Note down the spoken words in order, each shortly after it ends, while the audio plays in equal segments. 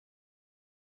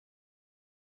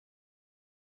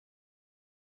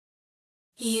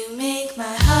You make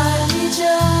my heart rejoice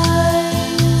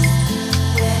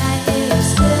when I hear your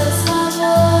still small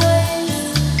voice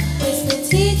whisper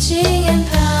teaching and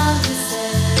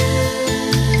promises,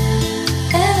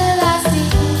 everlasting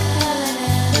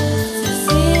covenants to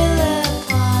seal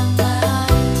upon my heart.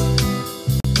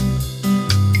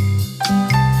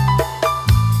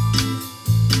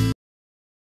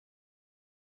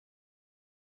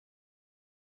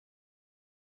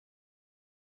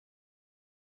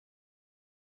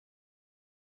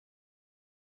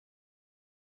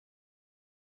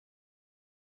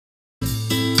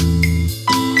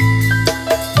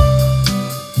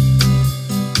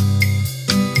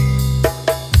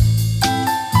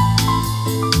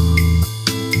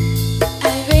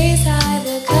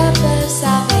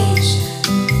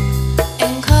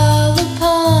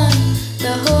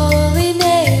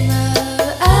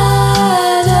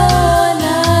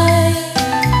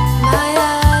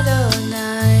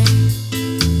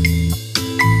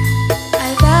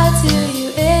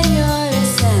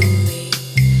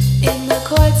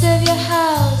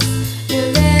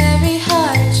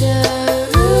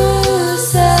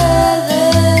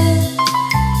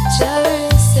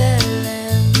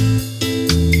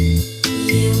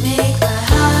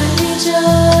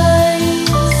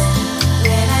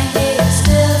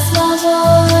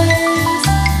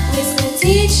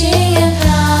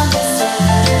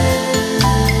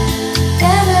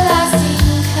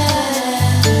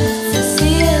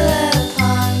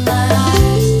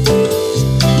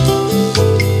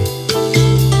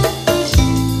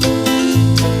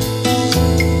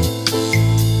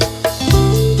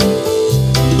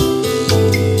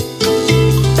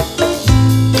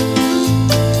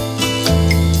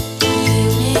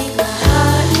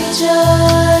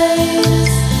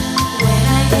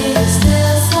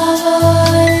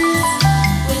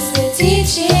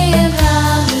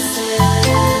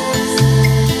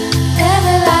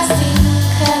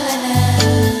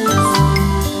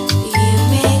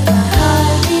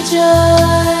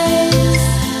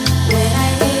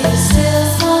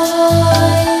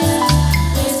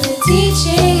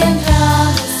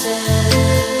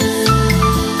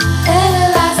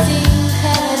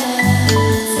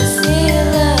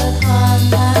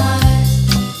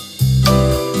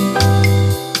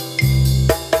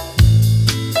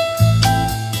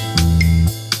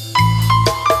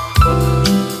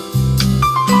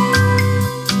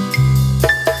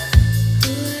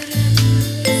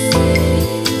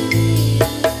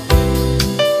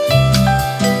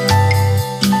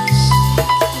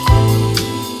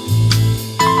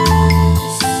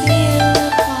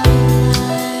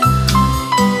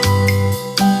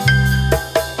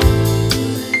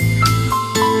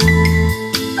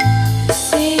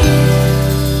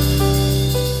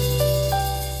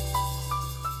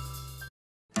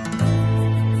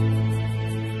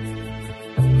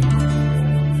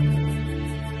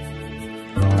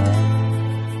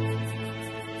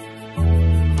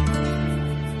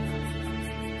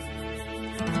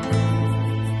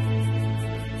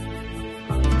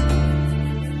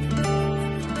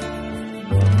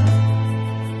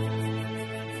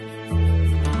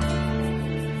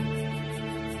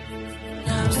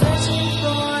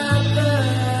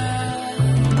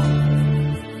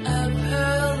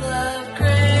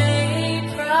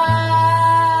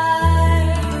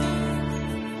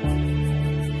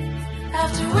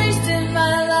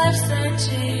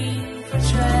 Searching for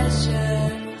treasure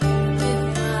with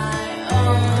my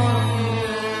own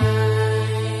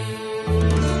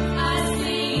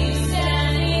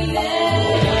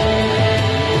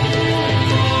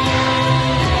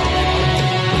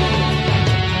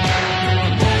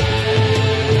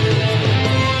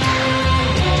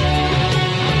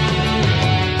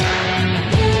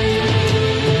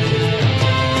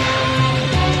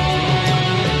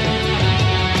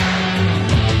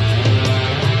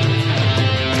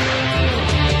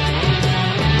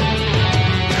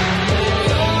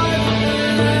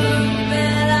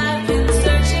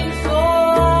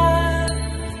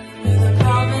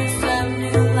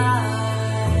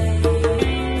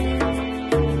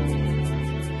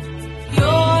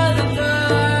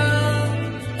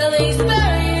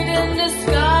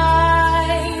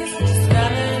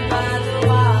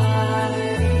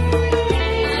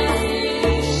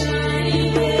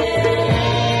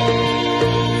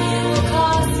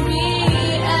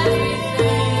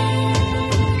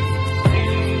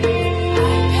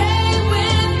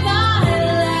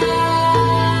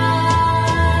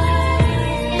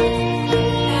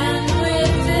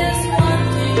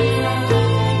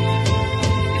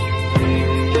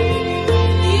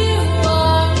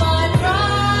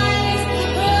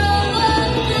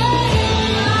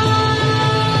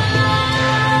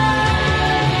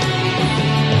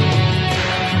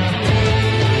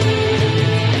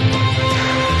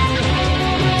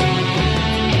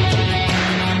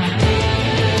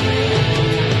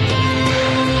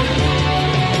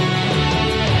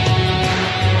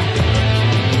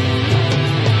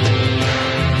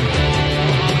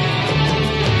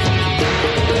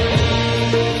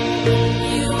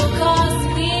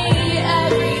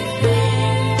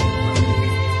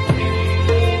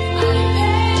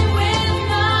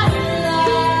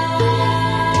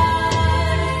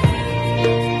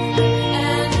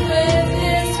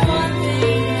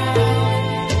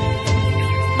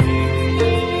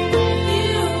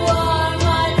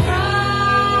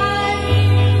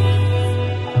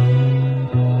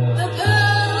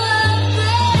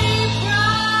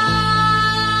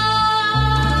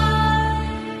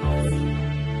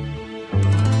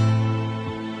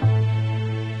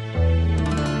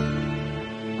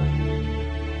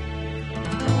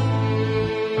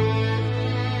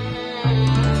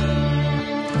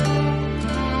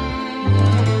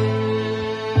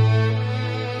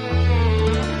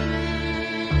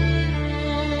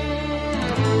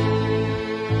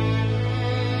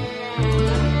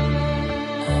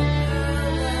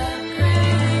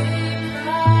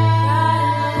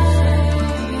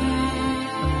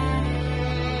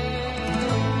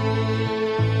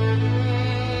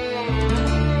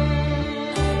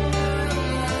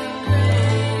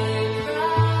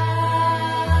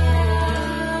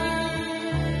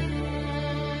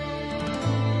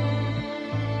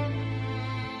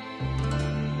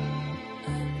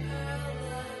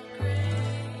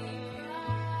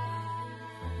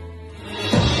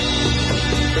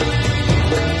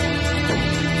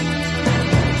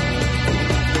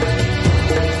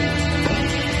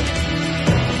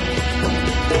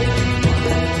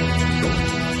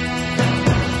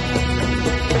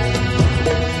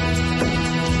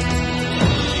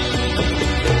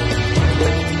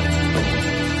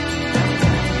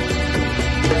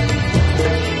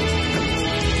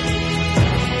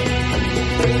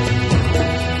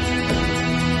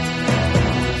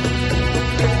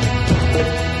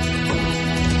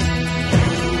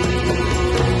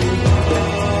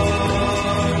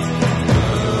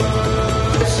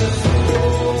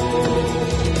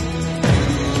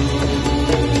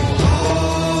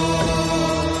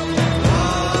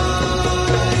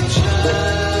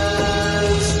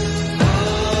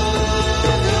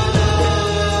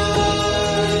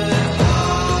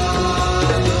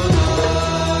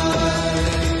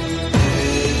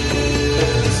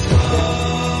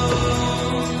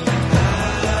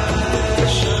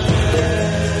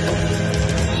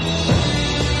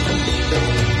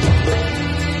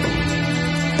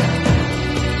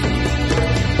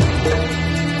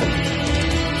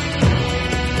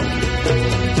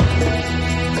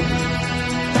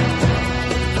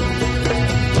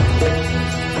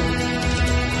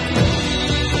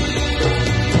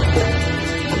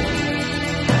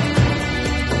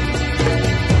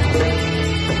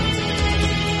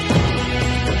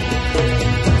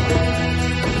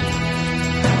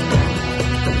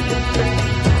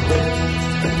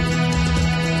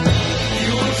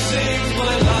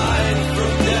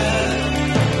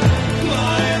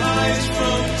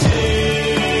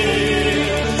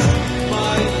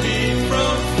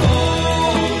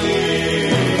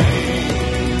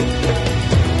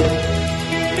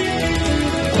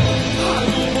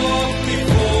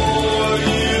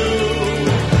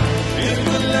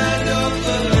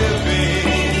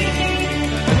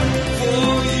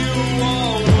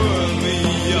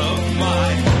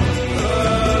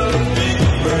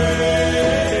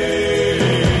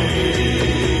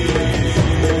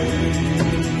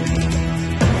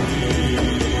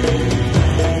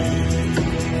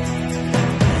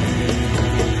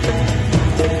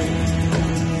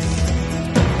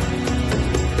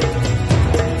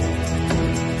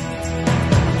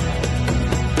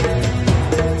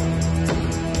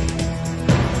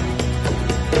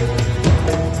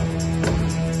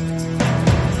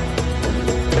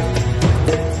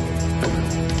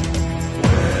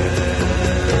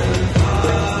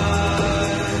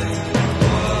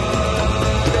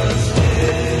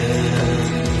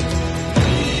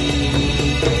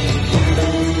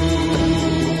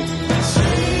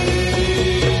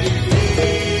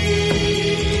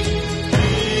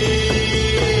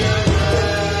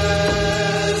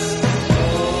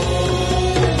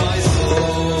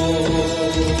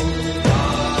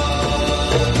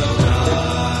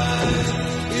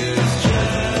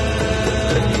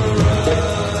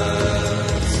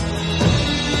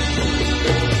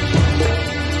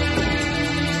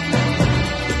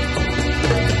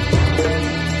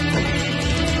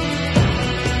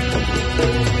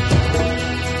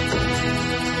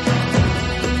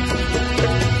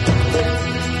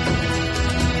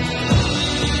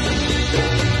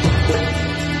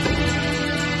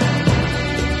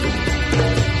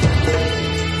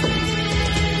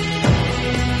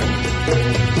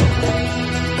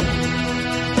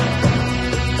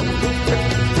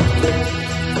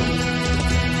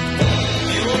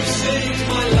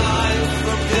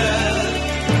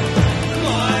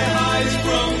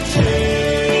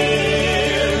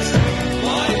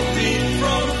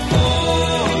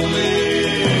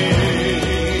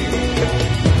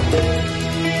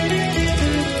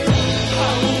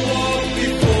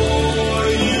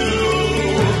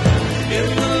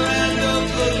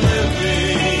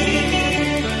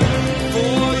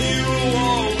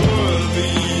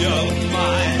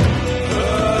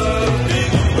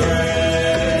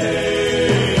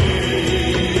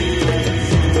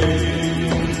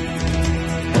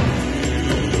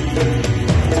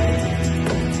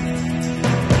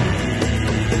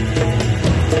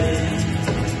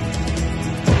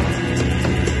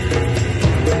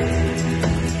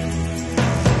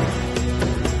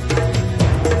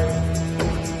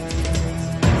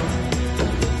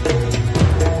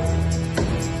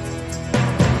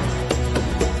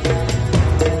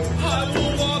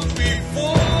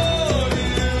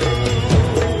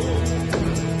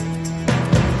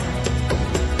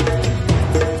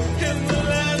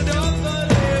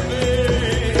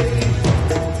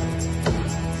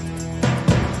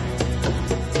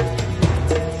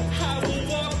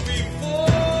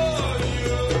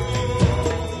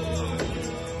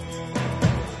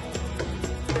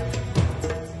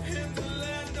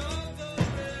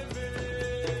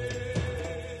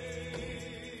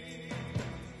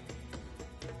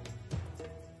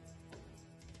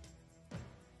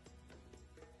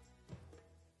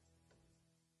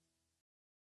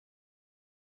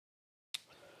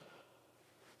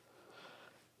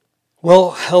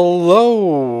Well,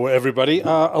 hello, everybody.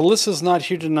 Alyssa's not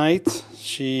here tonight.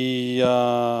 She,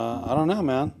 I don't know,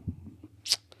 man.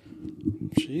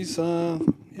 She's,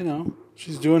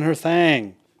 she's doing her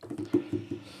thing.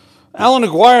 Alan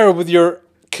Aguirre with your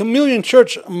Chameleon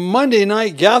Church Monday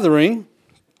night gathering.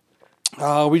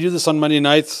 We do this on Monday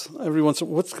nights. Every once in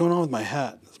a while. What's going on with my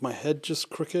hat? Is my head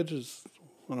just crooked? I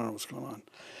don't know what's going on.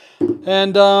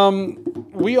 And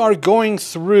we are going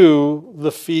through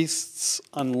the Feasts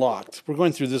Unlocked. We're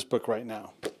going through this book right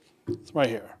now. It's right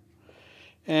here.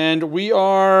 And we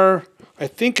are, I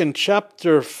think, in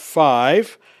chapter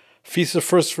 5, Feast of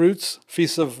Firstfruits,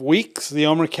 Feast of Weeks, the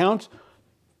Omer count,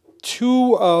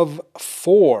 2 of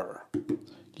 4.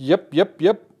 Yep.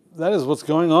 That is what's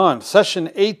going on. Session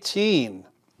 18.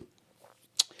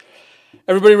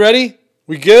 Everybody ready?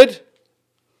 We good?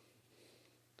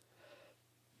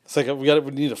 It's like we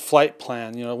need a flight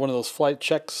plan, one of those flight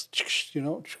checks,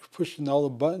 pushing all the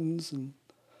buttons and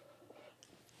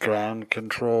ground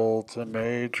control to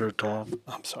Major Tom.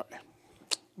 I'm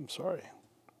sorry.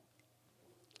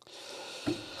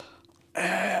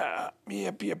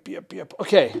 Yep.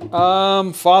 Okay,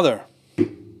 Father.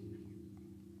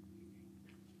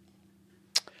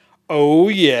 Oh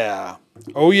yeah,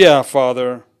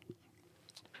 Father.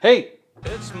 Hey.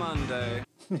 It's Monday.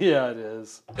 Yeah, it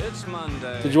is. It's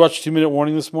Monday. Did you watch 2 Minute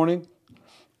Warning this morning?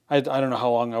 I don't know how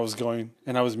long I was going,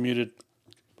 and I was muted.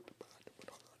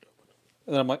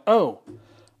 And then I'm like, oh,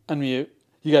 unmute.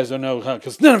 You guys don't know, huh?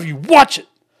 Because none of you watch it.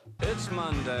 It's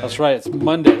Monday. That's right, it's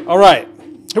Monday. All right,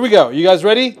 here we go. You guys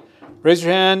ready? Raise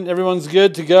your hand. Everyone's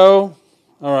good to go?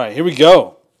 All right, here we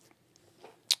go.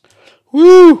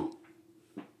 Woo!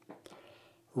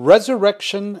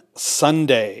 Resurrection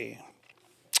Sunday.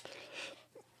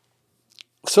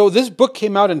 So this book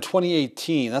came out in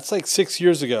 2018. That's like 6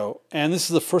 years ago. And this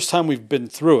is the first time we've been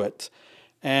through it.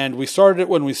 And we started it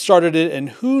when we started it. And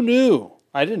who knew?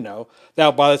 I didn't know.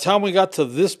 Now, by the time we got to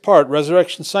this part,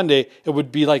 Resurrection Sunday, it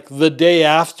would be like the day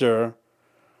after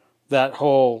that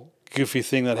whole goofy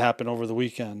thing that happened over the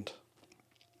weekend.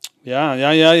 Yeah.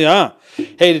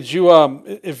 Hey, did you,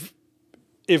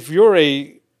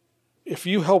 if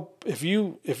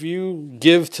you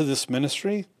give to this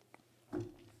ministry,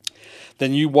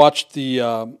 then you watched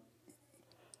the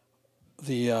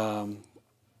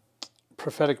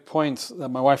prophetic points that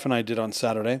my wife and I did on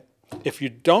Saturday. If you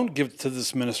don't give to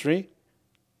this ministry,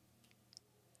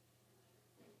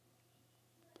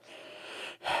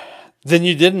 then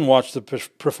you didn't watch the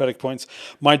prophetic points.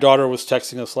 My daughter was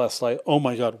texting us last night. Oh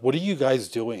my God, what are you guys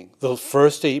doing? Those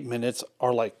first 8 minutes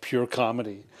are like pure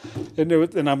comedy. And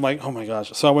I'm like, oh my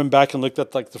gosh. So I went back and looked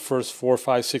at like the first 4,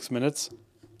 5, 6 minutes.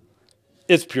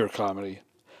 It's pure comedy.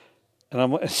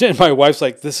 And my wife's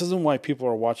like, this isn't why people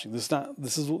are watching. This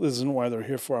isn't why they're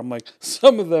here for. I'm like,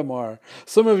 some of them are.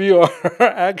 Some of you are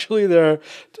actually there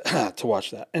to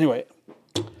watch that. Anyway.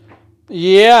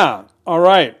 Yeah. All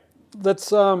right.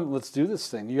 Let's do this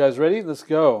thing. You guys ready? Let's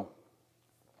go.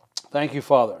 Thank you,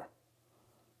 Father.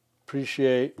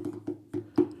 Appreciate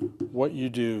what you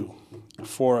do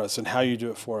for us and how you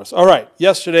do it for us. All right.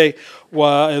 Yesterday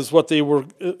is what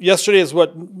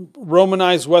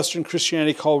Romanized Western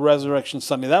Christianity called Resurrection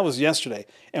Sunday. That was yesterday,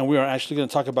 and we are actually going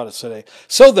to talk about it today.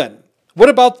 So then, what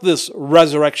about this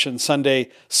Resurrection Sunday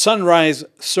sunrise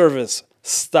service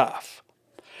stuff?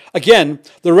 Again,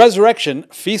 the resurrection,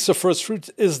 Feast of Firstfruits,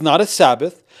 is not a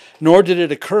Sabbath, nor did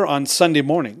it occur on Sunday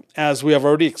morning, as we have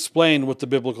already explained with the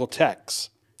biblical texts.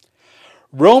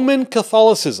 Roman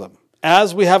Catholicism,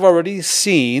 as we have already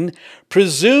seen,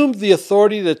 presumed the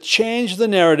authority to change the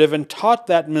narrative and taught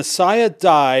that Messiah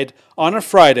died on a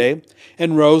Friday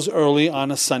and rose early on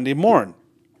a Sunday morn.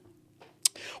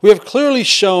 We have clearly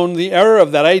shown the error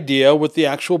of that idea with the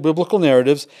actual biblical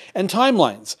narratives and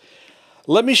timelines.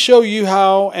 Let me show you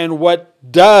how and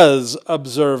what does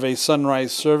observe a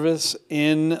sunrise service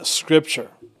in Scripture.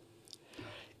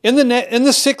 In the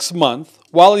 6th month,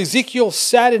 while Ezekiel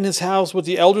sat in his house with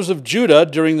the elders of Judah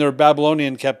during their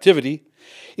Babylonian captivity,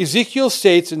 Ezekiel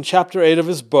states in chapter 8 of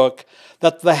his book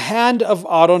that the hand of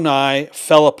ADONAI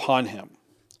fell upon him.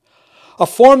 A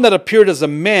form that appeared as a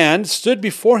man stood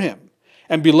before him,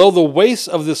 and below the waist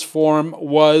of this form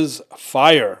was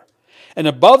fire. And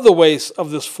above the waist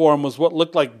of this form was what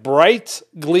looked like bright,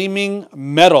 gleaming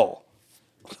metal.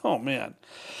 Oh, man.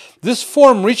 This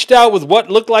form reached out with what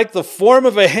looked like the form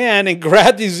of a hand and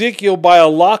grabbed Ezekiel by a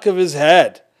lock of his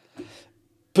head.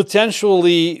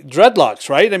 Potentially dreadlocks,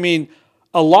 right? I mean,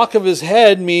 a lock of his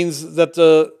head means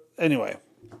that anyway.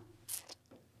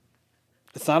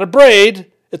 It's not a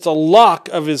braid, it's a lock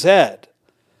of his head.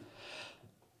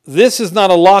 This is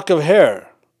not a lock of hair.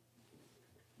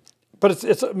 But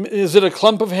is it a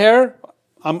clump of hair?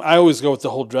 I always go with the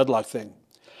whole dreadlock thing.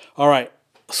 All right.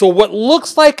 So what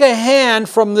looks like a hand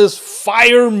from this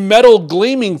fire metal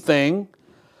gleaming thing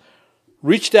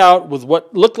reached out with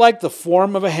what looked like the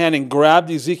form of a hand and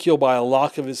grabbed Ezekiel by a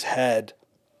lock of his head.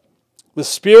 The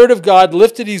Spirit of God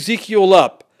lifted Ezekiel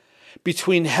up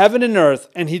between heaven and earth,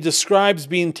 and he describes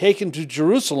being taken to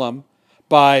Jerusalem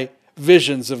by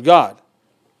visions of God.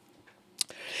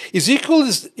 Ezekiel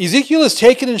is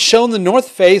taken and shown the north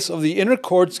face of the inner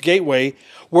court's gateway,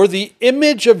 where the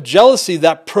image of jealousy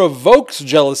that provokes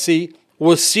jealousy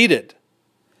was seated.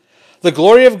 The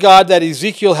glory of God that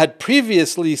Ezekiel had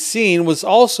previously seen was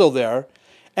also there,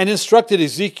 and instructed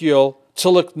Ezekiel to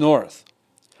look north.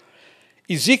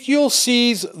 Ezekiel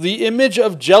sees the image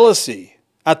of jealousy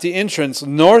at the entrance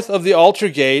north of the altar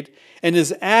gate and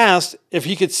is asked if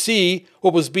he could see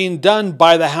what was being done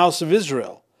by the house of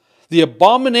Israel, the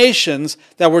abominations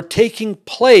that were taking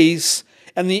place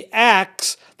and the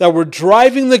acts that were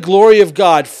driving the glory of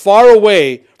God far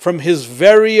away from his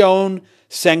very own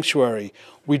sanctuary.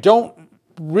 We don't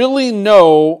really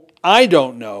know, I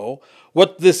don't know,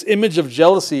 what this image of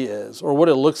jealousy is or what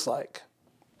it looks like.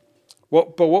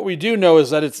 But what we do know is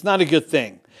that it's not a good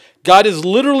thing. God is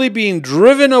literally being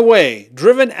driven away,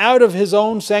 driven out of his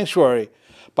own sanctuary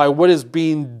by what is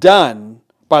being done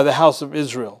by the house of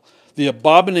Israel, the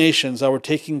abominations that were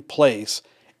taking place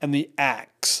and the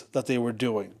acts that they were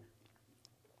doing.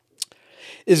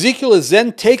 Ezekiel is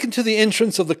then taken to the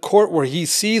entrance of the court where he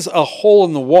sees a hole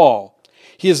in the wall.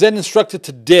 He is then instructed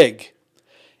to dig.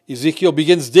 Ezekiel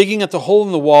begins digging at the hole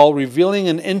in the wall, revealing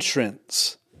an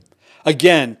entrance.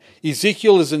 Again,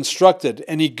 Ezekiel is instructed,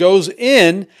 and he goes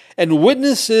in and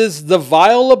witnesses the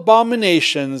vile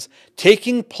abominations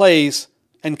taking place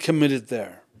and committed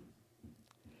there.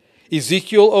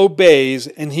 Ezekiel obeys,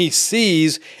 and he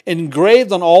sees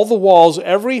engraved on all the walls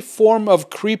every form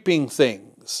of creeping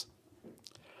things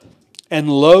and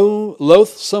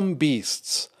loathsome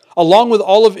beasts, along with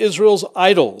all of Israel's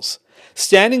idols.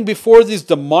 Standing before these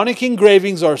demonic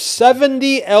engravings are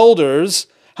 70 elders.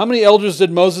 How many elders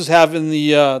did Moses have in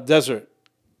the desert?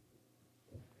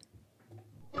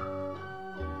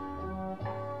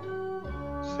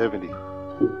 70.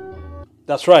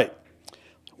 That's right.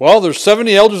 Well, there's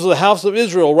 70 elders of the house of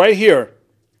Israel right here.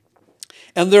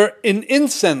 And they're in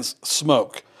incense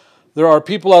smoke. There are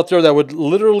people out there that would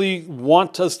literally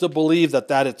want us to believe that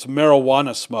it's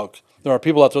marijuana smoke. There are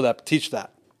people out there that teach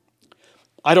that.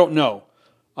 I don't know.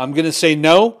 I'm going to say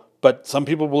no, but some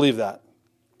people believe that.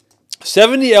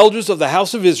 70 elders of the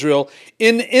house of Israel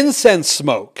in incense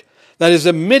smoke that is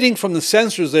emitting from the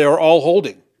censers they are all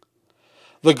holding.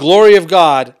 The glory of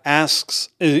God asks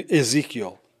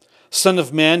Ezekiel, "Son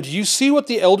of man, do you see what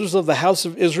the elders of the house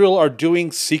of Israel are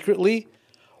doing secretly,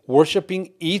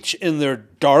 worshiping each in their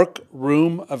dark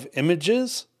room of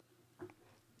images?"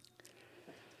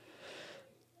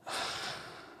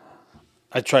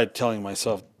 I tried telling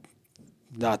myself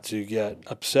not to get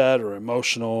upset or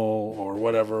emotional or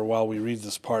whatever while we read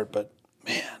this part, but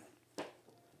man,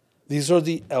 these are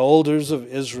the elders of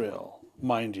Israel,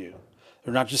 mind you.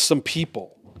 They're not just some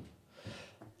people.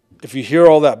 If you hear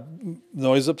all that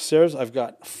noise upstairs, I've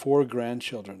got 4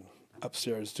 grandchildren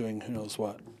upstairs doing who knows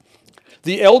what.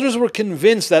 The elders were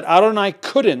convinced that ADONAI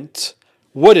couldn't,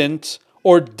 wouldn't,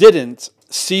 or didn't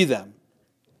see them,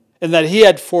 and that he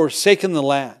had forsaken the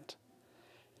land.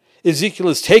 Ezekiel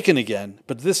is taken again,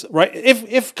 but this, right?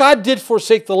 If God did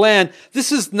forsake the land,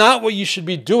 this is not what you should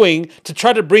be doing to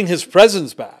try to bring his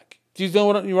presence back. Do you know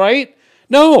what I'm right?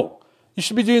 No, you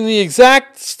should be doing the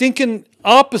exact stinking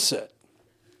opposite.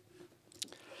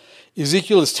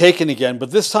 Ezekiel is taken again, but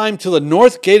this time to the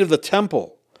north gate of the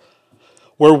temple,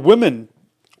 where women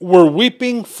were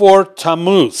weeping for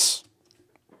Tammuz.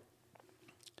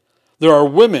 There are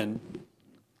women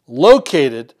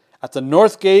located at the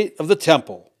north gate of the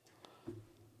temple,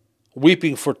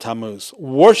 weeping for Tammuz,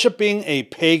 worshiping a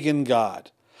pagan god.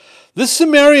 This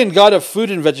Sumerian god of food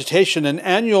and vegetation, an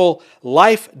annual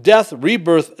life, death,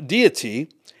 rebirth deity,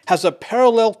 has a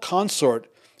parallel consort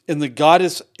in the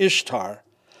goddess Ishtar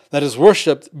that is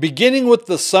worshipped beginning with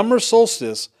the summer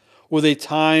solstice with a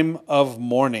time of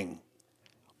mourning,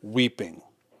 weeping.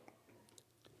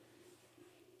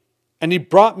 And he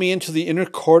brought me into the inner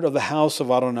court of the house of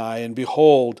ADONAI, and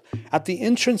behold, at the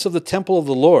entrance of the temple of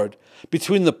the Lord,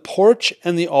 between the porch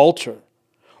and the altar,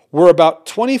 were about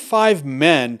 25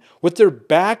 men with their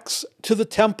backs to the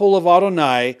temple of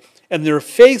ADONAI and their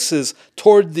faces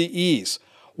toward the east,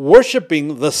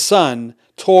 worshiping the sun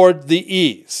toward the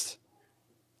east.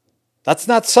 That's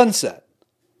not sunset.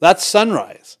 That's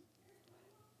sunrise.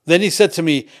 Then he said to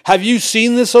me, "Have you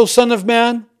seen this, O son of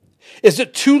man? Is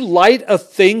it too light a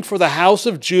thing for the house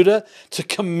of Judah to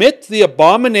commit the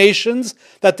abominations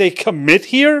that they commit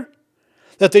here?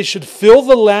 That they should fill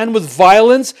the land with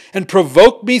violence and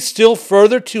provoke me still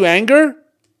further to anger?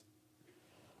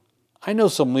 I know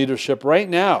some leadership right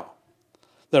now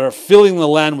that are filling the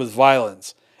land with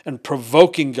violence and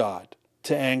provoking God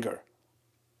to anger.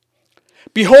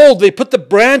 Behold, they put the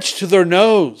branch to their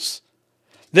nose.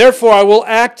 Therefore I will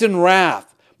act in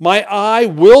wrath. My eye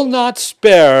will not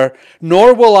spare,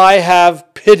 nor will I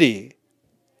have pity.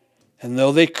 And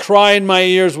though they cry in my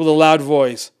ears with a loud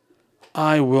voice,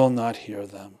 I will not hear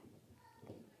them.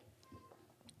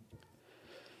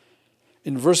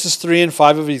 In verses 3 and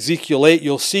 5 of Ezekiel 8,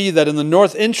 you'll see that in the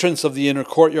north entrance of the inner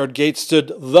courtyard gate stood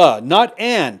the, not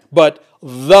an, but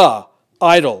the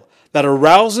idol that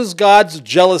arouses God's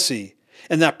jealousy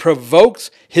and that provokes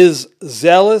his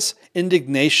zealous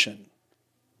indignation.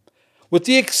 With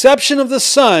the exception of the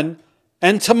sun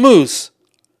and Tammuz,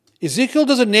 Ezekiel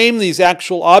doesn't name these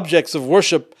actual objects of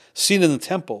worship seen in the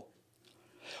temple.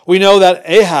 We know that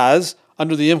Ahaz,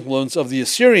 under the influence of the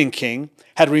Assyrian king,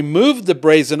 had removed the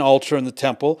brazen altar in the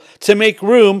temple to make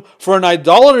room for an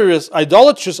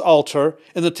idolatrous altar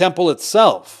in the temple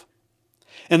itself,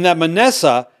 and that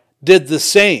Manasseh did the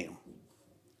same.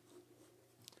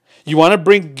 You want to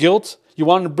bring guilt? You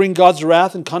want to bring God's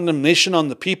wrath and condemnation on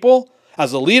the people?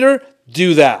 As a leader,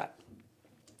 do that.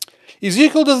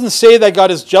 Ezekiel doesn't say that God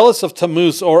is jealous of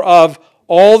Tammuz or of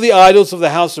all the idols of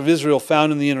the house of Israel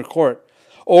found in the inner court,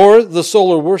 or the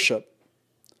solar worship.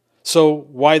 So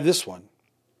why this one?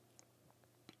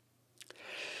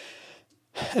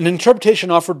 An interpretation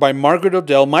offered by Margaret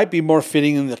Odell might be more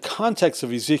fitting in the context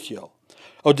of Ezekiel.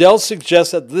 Odell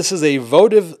suggests that this is a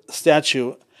votive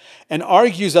statue and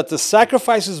argues that the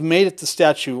sacrifices made at the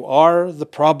statue are the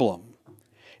problem.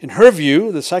 In her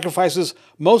view, the sacrifices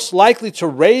most likely to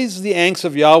raise the angst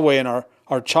of Yahweh in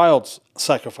our child's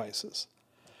sacrifices.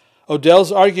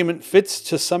 Odell's argument fits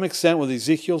to some extent with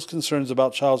Ezekiel's concerns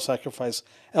about child sacrifice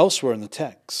elsewhere in the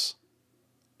text.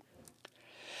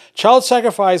 Child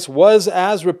sacrifice was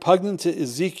as repugnant to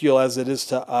Ezekiel as it is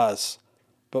to us.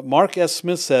 But Mark S.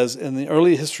 Smith says in the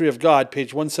Early History of God,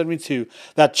 page 172,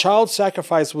 that child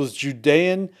sacrifice was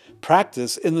Judean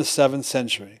practice in the 7th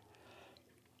century,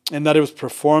 and that it was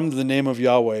performed in the name of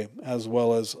Yahweh as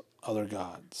well as other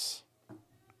gods.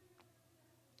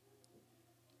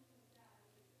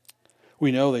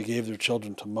 We know they gave their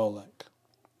children to Molech.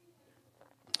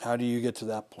 How do you get to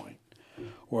that point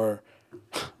where,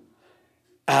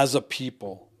 as a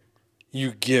people,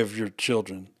 you give your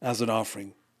children as an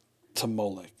offering to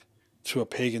Molech, to a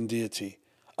pagan deity,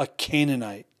 a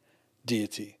Canaanite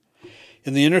deity?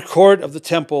 In the inner court of the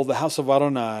temple, the house of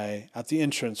Adonai, at the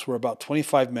entrance were about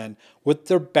 25 men with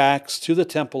their backs to the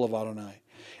temple of Adonai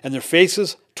and their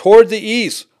faces toward the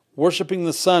east, worshiping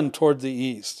the sun toward the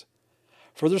east.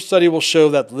 Further study will show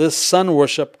that this sun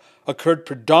worship occurred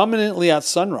predominantly at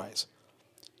sunrise.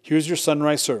 Here's your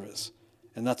sunrise service,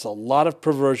 and that's a lot of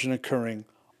perversion occurring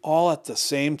all at the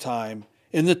same time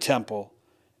in the temple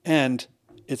and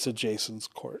its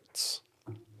adjacent courts.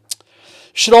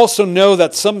 You should also know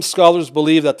that some scholars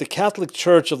believe that the Catholic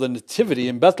Church of the Nativity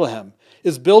in Bethlehem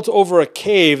is built over a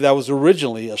cave that was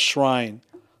originally a shrine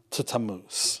to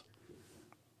Tammuz.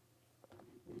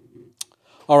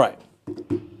 All right.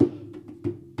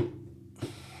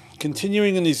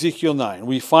 Continuing in Ezekiel 9,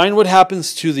 we find what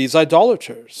happens to these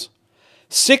idolaters.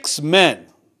 6 men.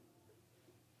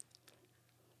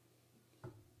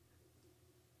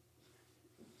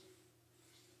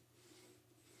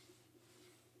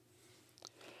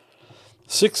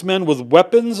 Six men with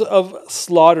weapons of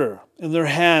slaughter in their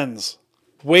hands.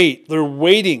 They're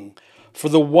waiting for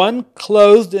the one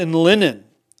clothed in linen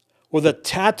with a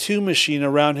tattoo machine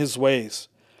around his waist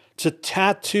to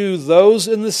tattoo those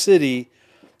in the city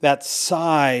that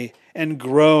sigh and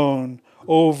groan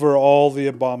over all the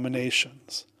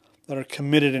abominations that are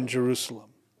committed in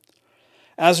Jerusalem.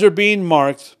 As they're being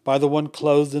marked by the one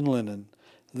clothed in linen,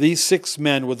 these 6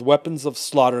 men with weapons of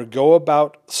slaughter go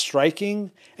about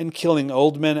striking and killing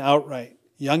old men outright,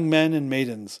 young men and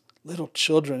maidens, little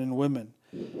children and women,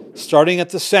 starting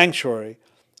at the sanctuary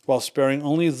while sparing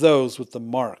only those with the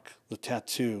mark, the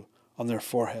tattoo, on their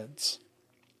foreheads.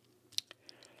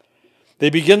 They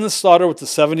begin the slaughter with the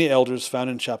 70 elders found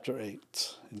in chapter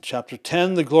 8. In chapter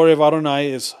 10, the glory of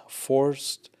Adonai is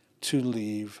forced to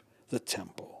leave the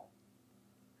temple.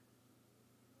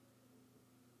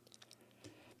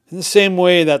 In the same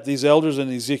way that these elders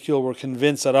in Ezekiel were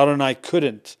convinced that Adonai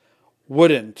couldn't,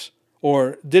 wouldn't,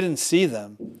 or didn't see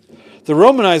them, the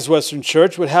Romanized Western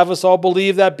Church would have us all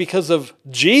believe that because of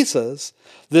Jesus,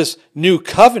 this new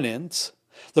covenant,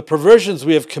 the perversions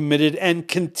we have committed and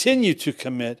continue to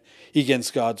commit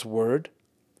against God's word,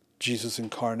 Jesus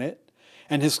incarnate,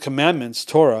 and his commandments,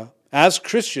 Torah, as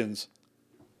Christians,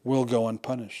 will go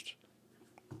unpunished.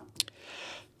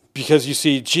 Because you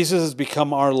see, Jesus has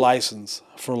become our license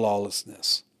for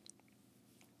lawlessness.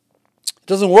 It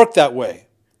doesn't work that way.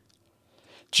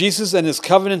 Jesus and his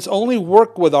covenants only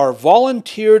work with our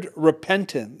volunteered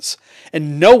repentance,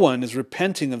 and no one is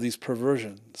repenting of these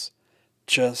perversions,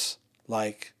 just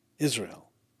like Israel.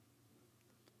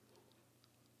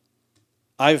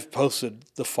 I've posted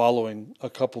the following a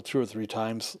couple, 2 or 3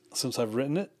 times since I've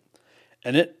written it,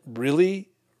 and it really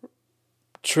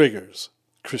triggers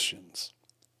Christians.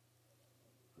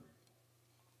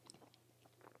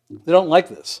 They don't like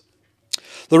this.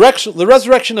 The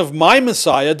resurrection of my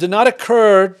Messiah did not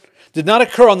occur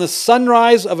on the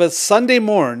sunrise of a Sunday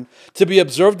morn to be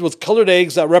observed with colored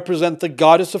eggs that represent the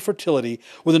goddess of fertility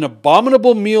with an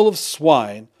abominable meal of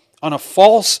swine on a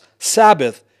false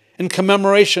Sabbath in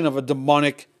commemoration of a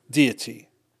demonic deity.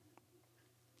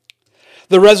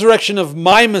 The resurrection of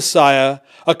my Messiah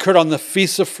occurred on the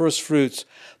Feast of Firstfruits,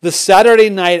 the Saturday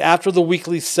night after the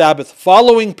weekly Sabbath,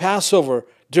 following Passover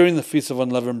during the Feast of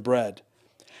Unleavened Bread,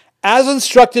 as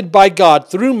instructed by God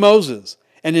through Moses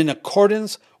and in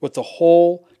accordance with the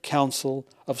whole counsel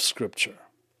of Scripture.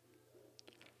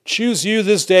 Choose you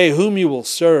this day whom you will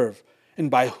serve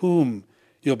and by whom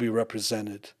you'll be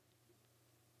represented.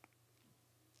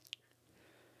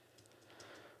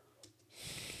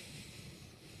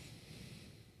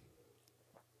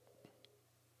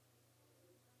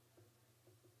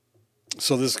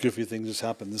 So this goofy thing just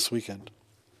happened this weekend.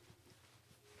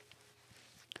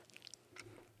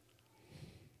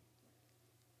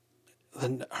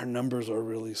 And our numbers are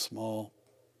really small.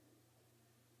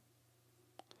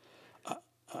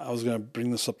 I was going to bring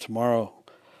this up tomorrow.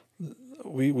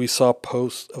 We saw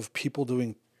posts of people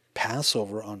doing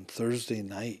Passover on Thursday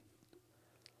night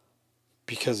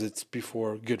because it's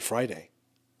before Good Friday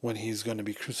when he's going to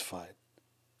be crucified.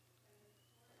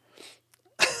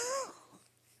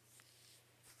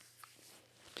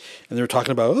 And they were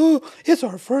talking about, oh, it's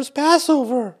our first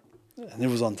Passover. And it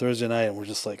was on Thursday night, and we're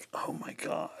just like, oh my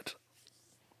God.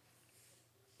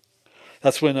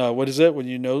 That's when, what is it? When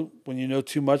you know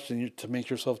too much and to make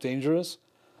yourself dangerous?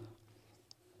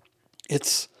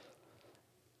 It's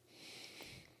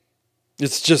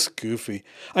just goofy.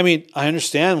 I mean, I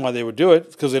understand why they would do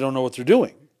it, because they don't know what they're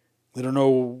doing. They don't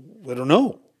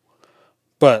know.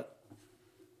 But,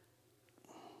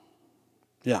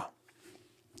 yeah.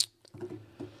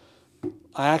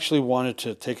 I actually wanted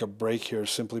to take a break here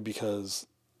simply because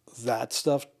that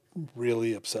stuff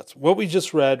really upsets me. What we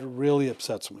just read really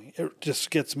upsets me. It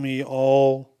just gets me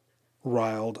all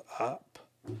riled up.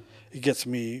 It gets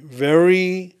me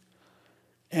very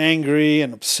angry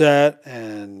and upset,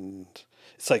 and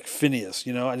it's like Phineas,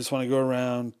 I just want to go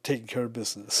around taking care of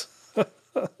business.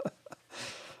 Oh,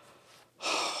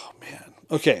 man.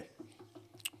 Okay.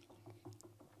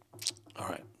 All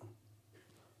right.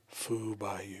 Foo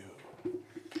by you.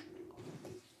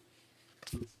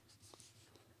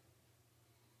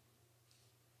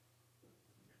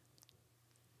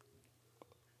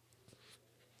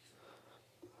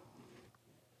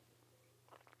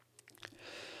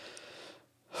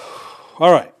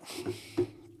 All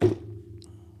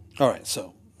right,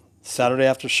 so Saturday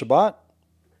after Shabbat,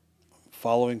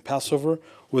 following Passover,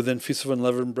 within Feast of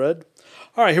Unleavened Bread.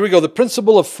 All right, here we go. The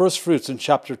principle of first fruits in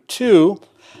chapter 2,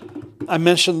 I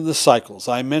mentioned the cycles.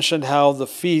 I mentioned how the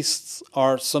feasts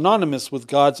are synonymous with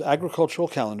God's agricultural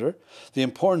calendar, the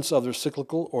importance of their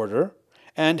cyclical order,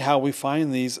 and how we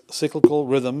find these cyclical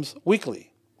rhythms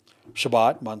weekly.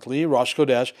 Shabbat, monthly, Rosh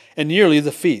Chodesh, and yearly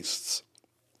the feasts.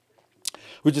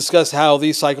 We discussed how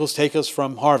these cycles take us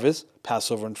from harvest,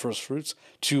 Passover and first fruits,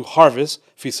 to harvest,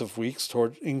 Feast of Weeks,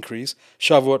 toward increase,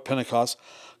 Shavuot, Pentecost,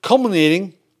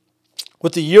 culminating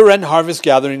with the year-end harvest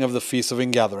gathering of the Feast of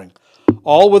Ingathering,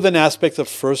 all with an aspect of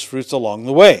first fruits along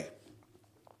the way.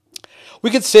 We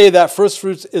could say that first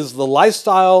fruits is the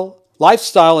lifestyle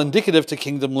indicative to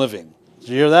kingdom living. Did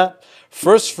you hear that?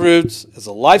 First fruits is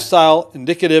a lifestyle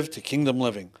indicative to kingdom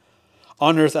living,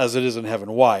 on earth as it is in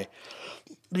heaven. Why?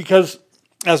 Because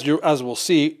as we'll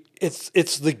see,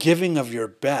 it's the giving of your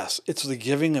best. It's the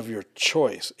giving of your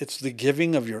choice. It's the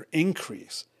giving of your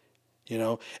increase.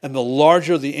 And the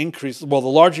larger the increase, the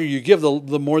larger you give,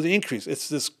 the more the increase. It's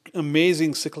this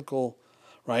amazing cyclical,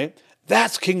 right?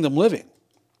 That's kingdom living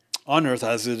on earth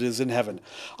as it is in heaven.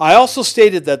 I also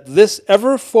stated that this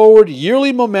ever-forward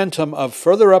yearly momentum of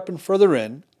further up and further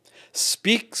in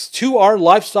speaks to our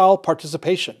lifestyle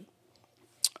participation.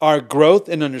 Our growth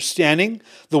in understanding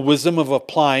the wisdom of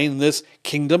applying this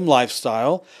kingdom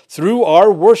lifestyle through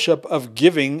our worship of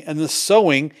giving and the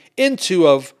sowing into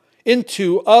of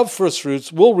first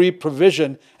fruits will reap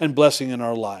provision and blessing in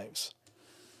our lives.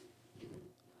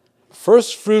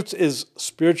 First fruits is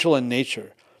spiritual in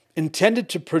nature, intended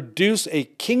to produce a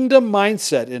kingdom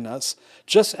mindset in us,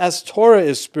 just as Torah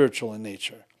is spiritual in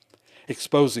nature,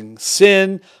 exposing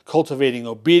sin, cultivating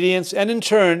obedience, and in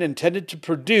turn intended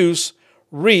to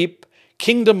reap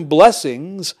kingdom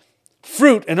blessings,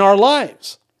 fruit in our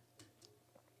lives.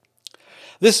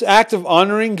 This act of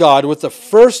honoring God with the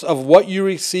first of what you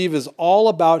receive is all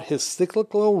about his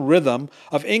cyclical rhythm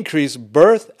of increase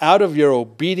birthed out of your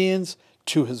obedience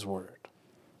to his word.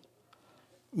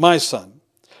 My son,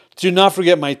 do not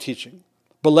forget my teaching,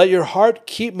 but let your heart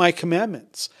keep my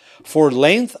commandments. For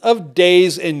length of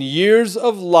days and years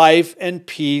of life and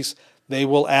peace they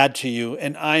will add to you,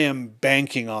 and I am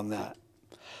banking on that.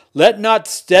 Let not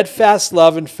steadfast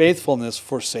love and faithfulness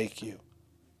forsake you.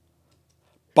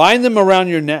 Bind them around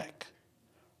your neck.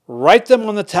 Write them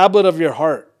on the tablet of your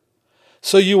heart,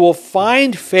 so you will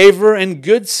find favor and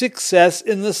good success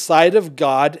in the sight of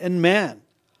God and man.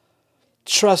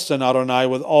 Trust in ADONAI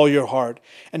with all your heart,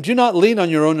 and do not lean on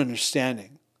your own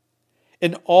understanding.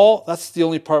 That's the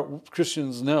only part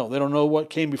Christians know. They don't know what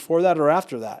came before that or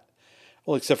after that.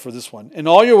 Well, except for this one. In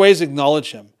all your ways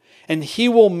acknowledge him, and he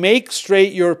will make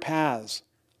straight your paths.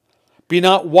 Be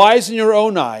not wise in your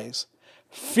own eyes.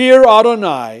 Fear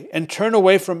ADONAI and turn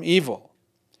away from evil.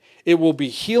 It will be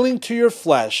healing to your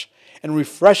flesh and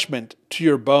refreshment to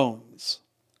your bones.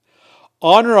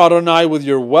 Honor ADONAI with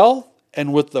your wealth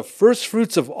and with the first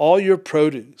fruits of all your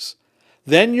produce.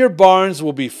 Then your barns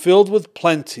will be filled with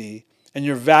plenty, and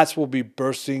your vats will be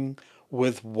bursting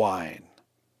with wine.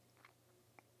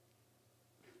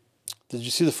 Did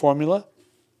you see the formula?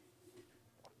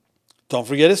 Don't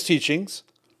forget his teachings,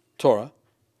 Torah.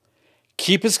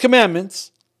 Keep his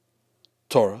commandments,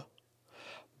 Torah.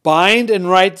 Bind and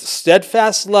write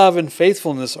steadfast love and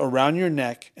faithfulness around your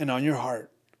neck and on your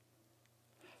heart.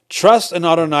 Trust in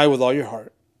ADONAI with all your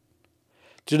heart.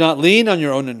 Do not lean on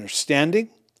your own understanding.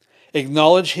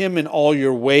 Acknowledge him in all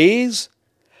your ways.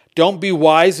 Don't be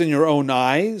wise in your own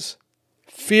eyes.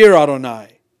 Fear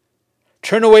ADONAI.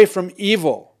 Turn away from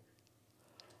evil.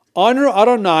 Honor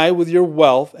ADONAI with your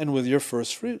wealth and with your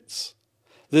first fruits.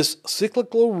 This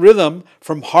cyclical rhythm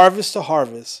from harvest to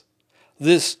harvest,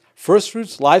 this first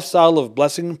fruits lifestyle of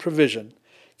blessing and provision,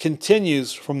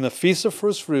 continues from the Feast of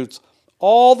First Fruits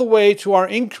all the way to our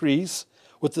increase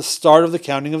with the start of the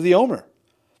counting of the Omer,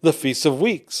 the Feast of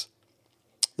Weeks,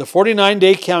 the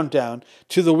 49-day countdown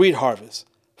to the wheat harvest,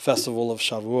 festival of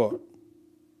Shavuot.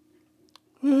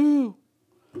 Woohoo!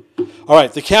 All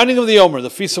right, the counting of the Omer, the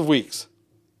Feast of Weeks.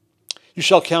 You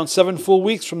shall count 7 full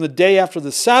weeks from the day after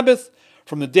the Sabbath,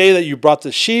 from the day that you brought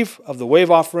the sheaf of the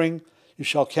wave offering. You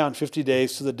shall count 50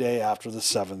 days to the day after the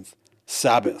 7th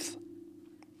Sabbath.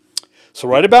 So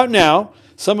right about now,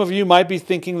 some of you might be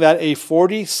thinking that a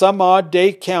 40-some-odd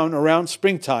day count around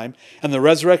springtime and the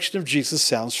resurrection of Jesus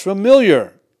sounds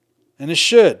familiar, and it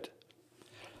should.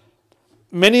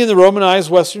 Many in the Romanized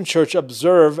Western Church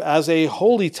observe as a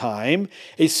holy time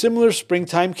a similar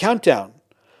springtime countdown.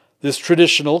 This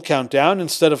traditional countdown,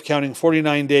 instead of counting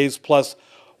 49 days plus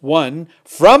 1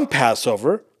 from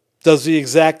Passover, does the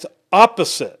exact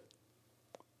opposite.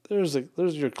 There's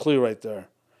your clue right there.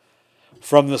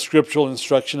 From the scriptural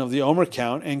instruction of the Omer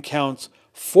count, and counts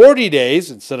 40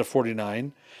 days instead of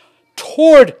 49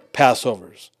 toward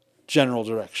Passover's general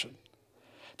direction,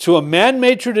 to a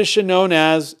man-made tradition known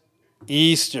as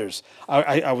Easters.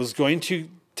 I was going to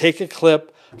take a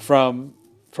clip from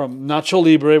Nacho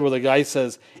Libre where the guy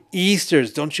says,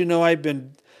 Easters, don't you know I've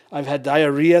had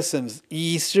diarrhea since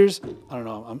Easters? I don't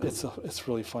know. It's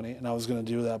really funny, and I was going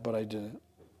to do that, but I didn't.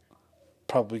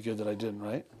 Probably good that I didn't,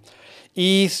 right?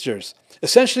 Easters.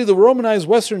 Essentially, the Romanized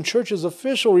Western Church's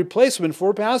official replacement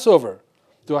for Passover.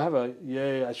 Do I have a...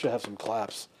 Yay, I should have some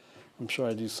claps. I'm sure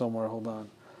I do somewhere. Hold on.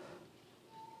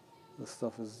 This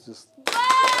stuff is just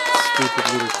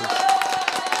stupid ludicrous.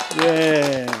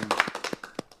 Yay.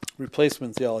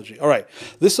 Replacement theology. All right.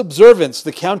 This observance,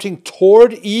 the counting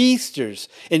toward Easters,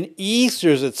 and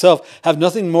Easters itself have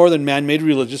nothing more than man-made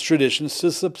religious traditions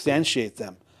to substantiate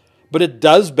them. But it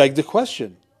does beg the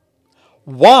question,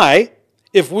 why,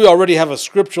 if we already have a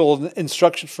scriptural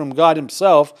instruction from God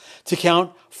himself to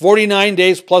count 49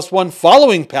 days plus 1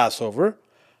 following Passover,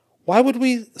 why would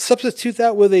we substitute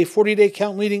that with a 40-day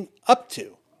count leading up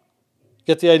to?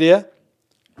 Get the idea?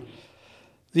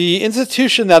 The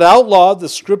institution that outlawed the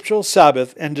scriptural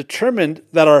Sabbath and determined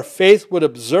that our faith would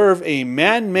observe a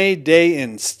man-made day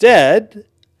instead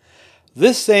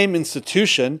This same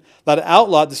institution that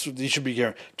outlawed, this you should be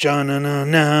hearing,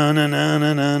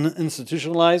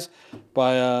 institutionalized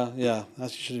by, you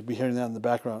should be hearing that in the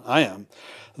background. I am.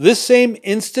 This same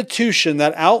institution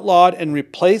that outlawed and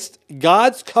replaced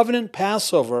God's covenant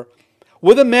Passover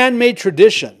with a man-made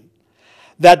tradition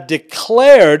that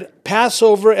declared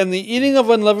Passover and the eating of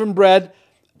unleavened bread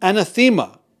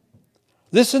anathema.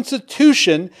 This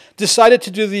institution decided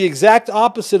to do the exact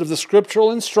opposite of the scriptural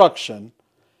instruction,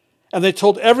 and they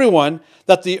told everyone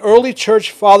that the early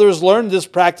church fathers learned this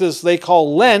practice they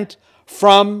call Lent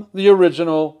from the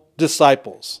original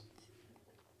disciples.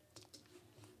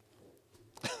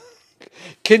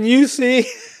 Can you see?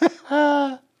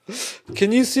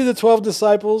 Can you see the 12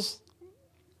 disciples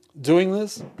doing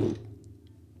this?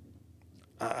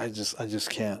 I just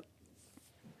can't.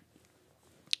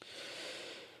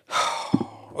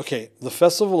 Okay, the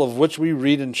festival of which we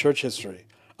read in church history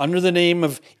under the name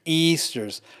of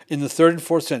Easters in the 3rd and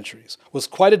 4th centuries was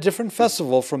quite a different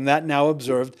festival from that now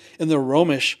observed in the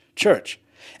Romish church,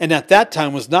 and at that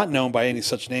time was not known by any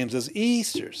such names as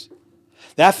Easters.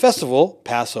 That festival,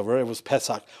 Passover, it was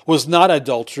Pesach, was not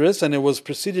adulterous, and it was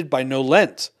preceded by no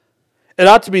Lent. It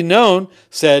ought to be known,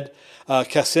 said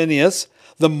Cassianius,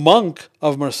 the monk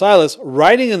of Marseilles,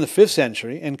 writing in the 5th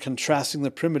century and contrasting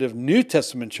the primitive New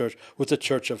Testament church with the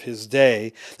church of his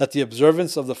day, that the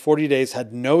observance of the 40 days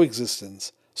had no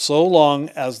existence so long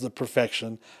as the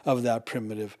perfection of that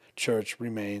primitive church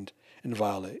remained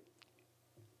inviolate.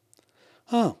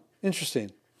 Oh,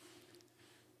 interesting.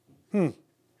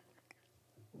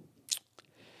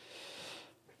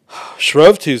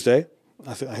 Shrove Tuesday,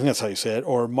 I think that's how you say it,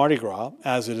 or Mardi Gras,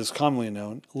 as it is commonly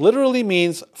known, literally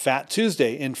means Fat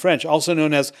Tuesday in French, also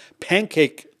known as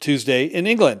Pancake Tuesday in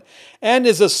England, and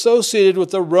is associated with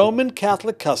the Roman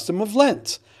Catholic custom of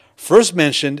Lent, first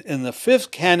mentioned in the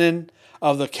 5th canon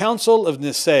of the Council of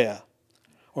Nicaea,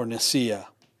 or Nicaea.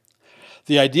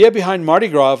 The idea behind Mardi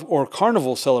Gras or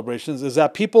carnival celebrations is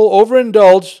that people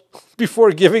overindulge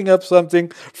before giving up something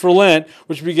for Lent,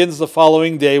 which begins the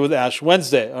following day with Ash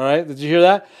Wednesday. All right, did you hear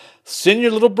that? Send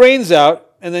your little brains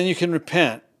out, and then you can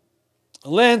repent.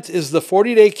 Lent is the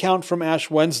 40-day count from Ash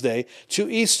Wednesday to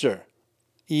Easter.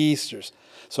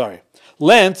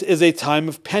 Lent is a time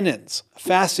of penance,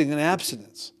 fasting, and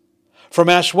abstinence. From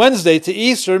Ash Wednesday to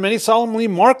Easter, many solemnly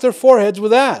mark their foreheads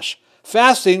with ash,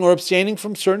 fasting or abstaining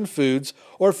from certain foods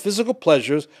or physical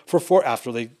pleasures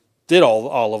after they did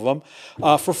all of them,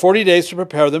 for 40 days to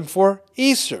prepare them for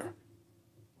Easter.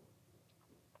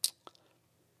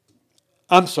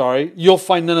 I'm sorry, you'll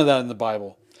find none of that in the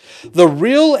Bible. The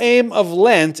real aim of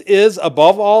Lent is,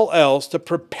 above all else, to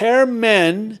prepare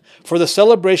men for the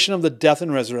celebration of the death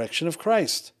and resurrection of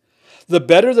Christ. The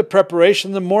better the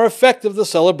preparation, the more effective the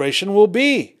celebration will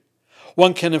be.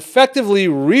 One can effectively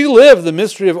relive the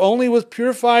mystery of only with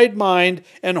purified mind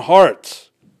and heart.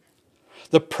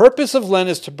 The purpose of Lent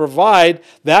is to provide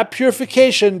that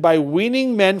purification by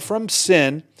weaning men from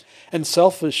sin and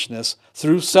selfishness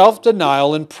through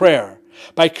self-denial and prayer,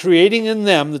 by creating in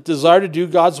them the desire to do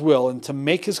God's will and to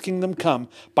make his kingdom come,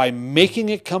 by making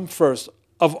it come first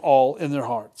of all in their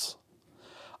hearts.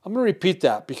 I'm going to repeat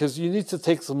that because you need to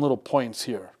take some little points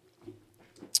here.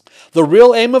 The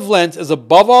real aim of Lent is,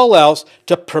 above all else,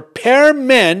 to prepare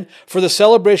men for the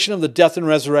celebration of the death and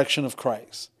resurrection of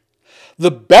Christ. The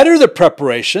better the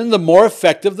preparation, the more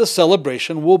effective the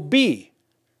celebration will be.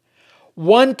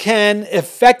 One can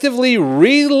effectively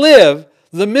relive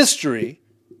the mystery,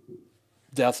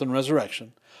 death and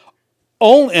resurrection,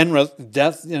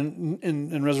 death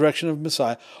and resurrection of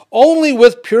Messiah, only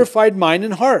with purified mind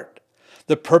and heart.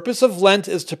 The purpose of Lent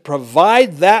is to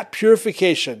provide that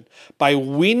purification by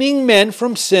weaning men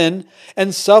from sin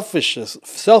and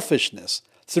selfishness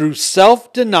through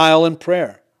self-denial and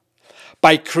prayer,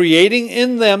 by creating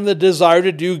in them the desire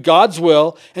to do God's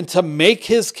will and to make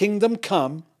his kingdom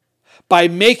come, by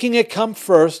making it come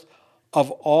first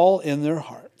of all in their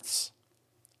hearts.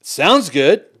 Sounds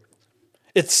good.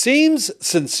 It seems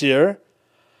sincere,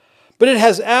 but it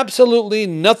has absolutely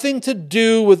nothing to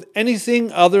do with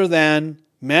anything other than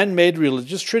man-made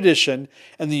religious tradition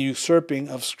and the usurping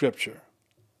of Scripture.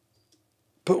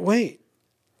 But wait,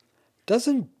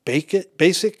 doesn't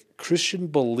basic Christian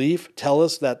belief tell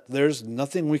us that there's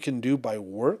nothing we can do by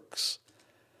works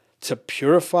to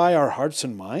purify our hearts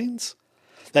and minds?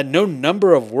 That no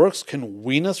number of works can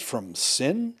wean us from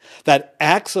sin? That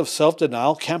acts of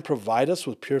self-denial can't provide us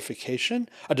with purification,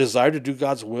 a desire to do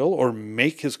God's will or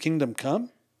make his kingdom come?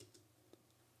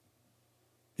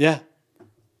 Yeah,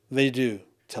 they do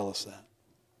tell us that.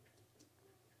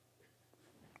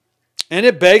 And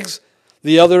it begs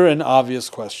the other and obvious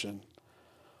question.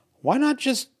 Why not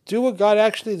just do what God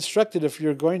actually instructed if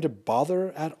you're going to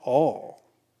bother at all?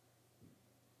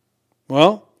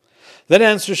 Well, that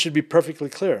answer should be perfectly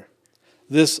clear.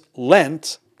 This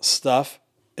Lent stuff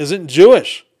isn't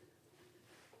Jewish.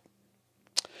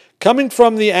 Coming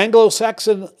from the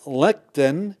Anglo-Saxon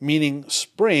lekten, meaning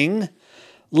spring,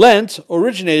 Lent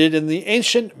originated in the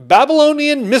ancient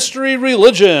Babylonian mystery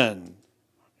religion.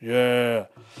 Yeah.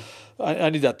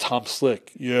 I need that Tom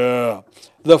Slick. Yeah.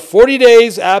 The 40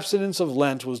 days abstinence of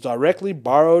Lent was directly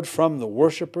borrowed from the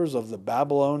worshippers of the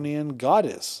Babylonian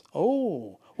goddess.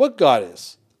 Oh, what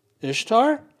goddess?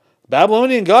 Ishtar?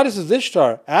 Babylonian goddess is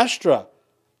Ishtar, Ashtra.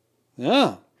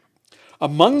 Yeah.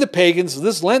 Among the pagans,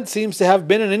 this Lent seems to have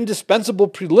been an indispensable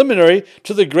preliminary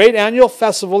to the great annual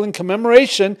festival in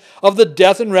commemoration of the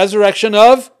death and resurrection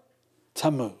of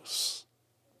Tammuz.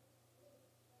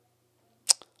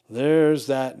 There's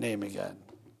that name again.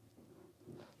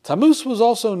 Tammuz was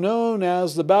also known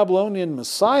as the Babylonian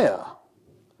Messiah.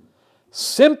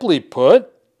 Simply put,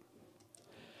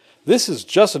 this is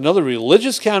just another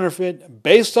religious counterfeit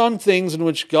based on things in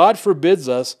which God forbids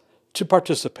us to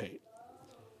participate.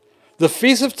 The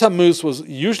Feast of Tammuz was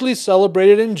usually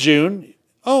celebrated in June.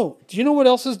 Oh, do you know what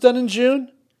else is done in June?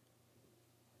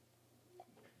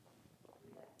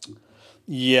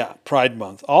 Yeah, Pride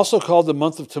Month. Also called the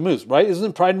month of Tammuz, right?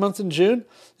 Isn't Pride Month in June?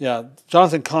 Yeah,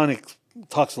 Jonathan Connick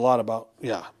talks a lot about,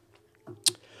 yeah.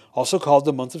 Also called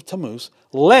the month of Tammuz.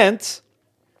 Lent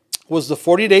was the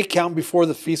 40-day count before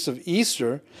the Feast of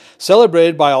Easter,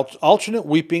 celebrated by alternate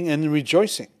weeping and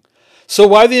rejoicing. So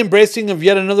why the embracing of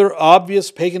yet another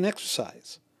obvious pagan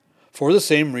exercise? For the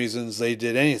same reasons they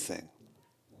did anything.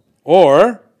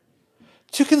 Or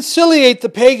to conciliate the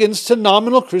pagans to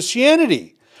nominal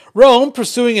Christianity. Rome,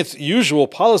 pursuing its usual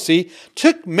policy,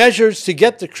 took measures to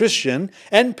get the Christian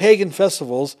and pagan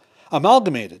festivals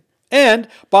amalgamated. And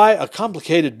by a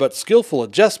complicated but skillful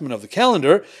adjustment of the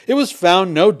calendar, it was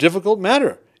found no difficult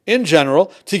matter, in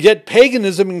general, to get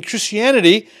paganism and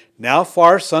Christianity, now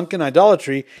far sunk in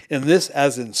idolatry, in this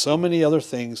as in so many other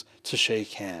things, to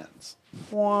shake hands.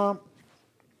 Womp.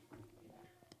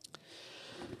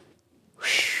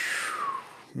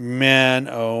 Man,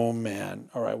 oh man.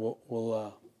 All right,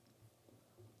 we'll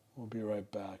be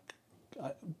right back.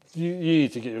 You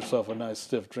need to get yourself a nice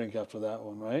stiff drink after that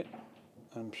one, right?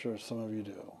 I'm sure some of you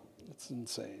do. It's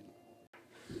insane.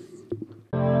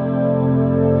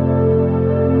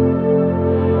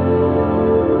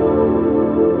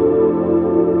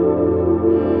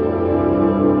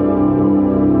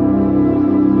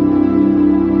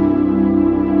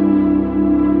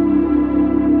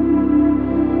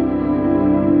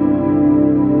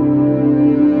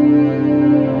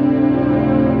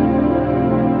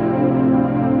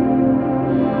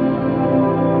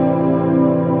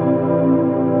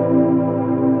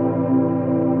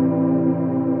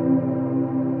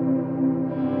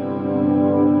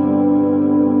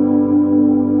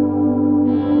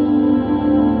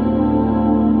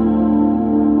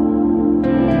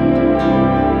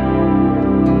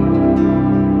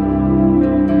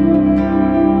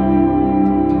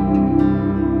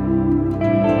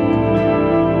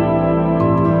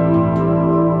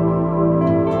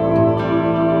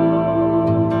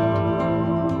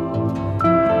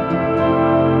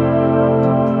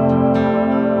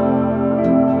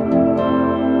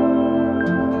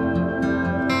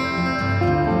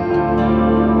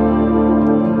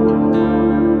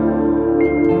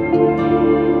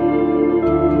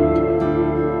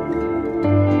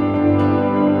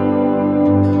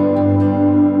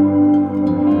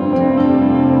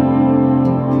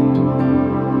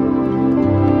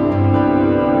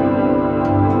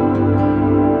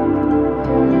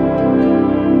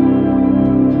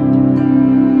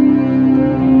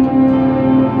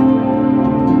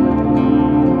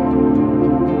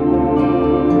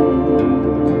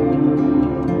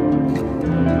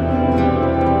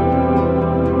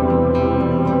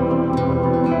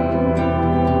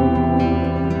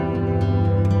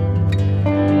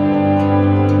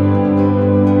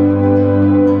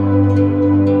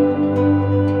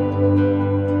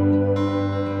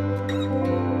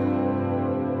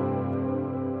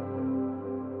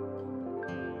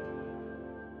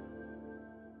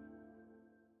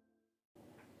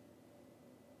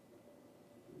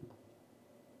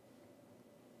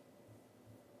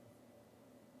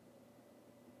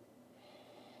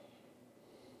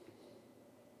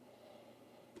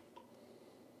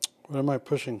 What am I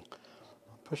pushing?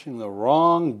 I'm pushing the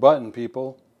wrong button,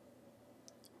 people.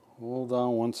 Hold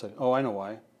on one second. Oh, I know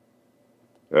why.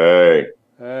 Hey.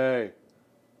 Hey.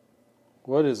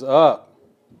 What is up?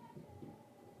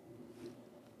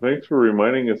 Thanks for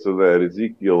reminding us of that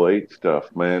Ezekiel 8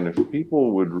 stuff, man. If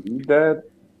people would read that,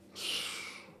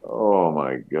 oh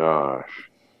my gosh.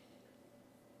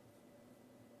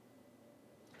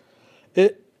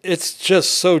 It's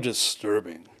just so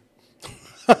disturbing.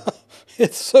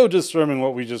 It's so disturbing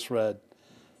what we just read.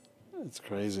 It's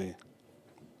crazy.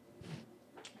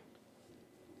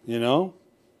 You know?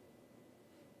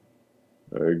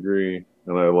 I agree.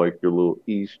 And I like your little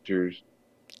Easters.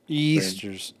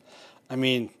 Easters. I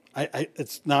mean, I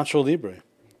it's Nacho Libre.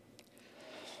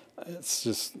 It's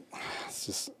just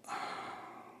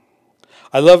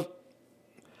I love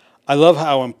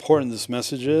how important this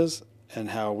message is and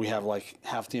how we have like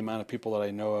half the amount of people that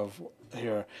I know of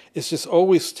here. It's just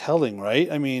always telling, right?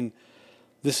 I mean,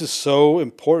 this is so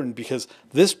important because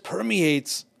this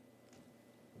permeates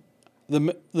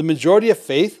the majority of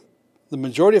faith, the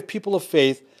majority of people of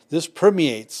faith, this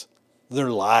permeates their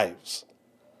lives.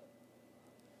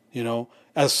 You know,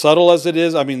 as subtle as it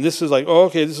is, I mean, this is like, oh,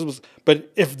 okay,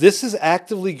 but if this is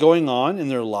actively going on in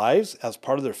their lives as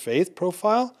part of their faith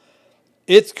profile,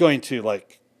 it's going to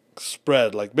like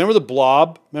spread. Like, remember the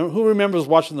Blob? Who remembers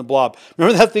watching the Blob?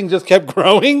 Remember that thing just kept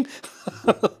growing?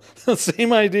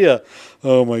 Same idea.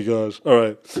 Oh my gosh. All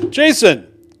right.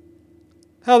 Jason,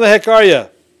 how the heck are you? All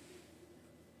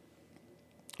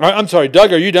right, I'm sorry,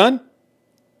 Doug, are you done?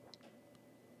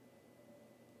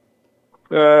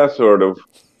 Sort of.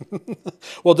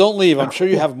 Well, don't leave. I'm sure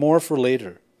you have more for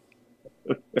later.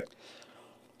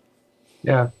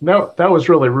 Yeah, no, that was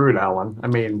really rude, Alan. I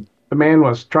mean, the man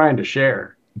was trying to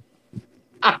share.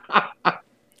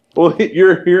 Well,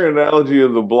 your analogy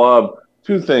of the Blob,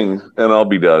 two things, and I'll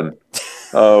be done.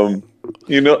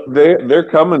 You know, they're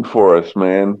coming for us,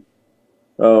 man.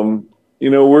 You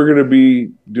know, we're going to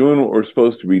be doing what we're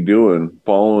supposed to be doing,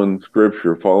 following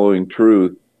Scripture, following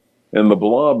truth, and the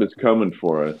Blob is coming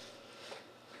for us.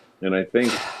 And I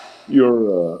think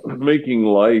you're making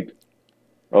light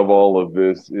of all of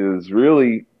this is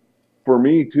really, for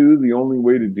me too, the only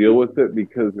way to deal with it,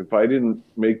 because if I didn't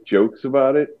make jokes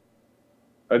about it,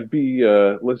 I'd be,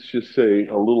 let's just say,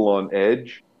 a little on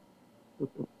edge.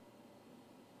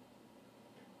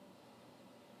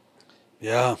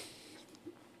 Yeah.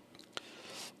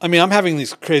 I mean, I'm having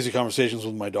these crazy conversations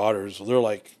with my daughters. They're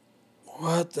like,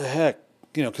 what the heck?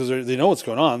 You know, because they know what's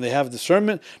going on. They have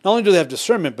discernment. Not only do they have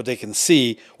discernment, but they can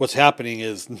see what's happening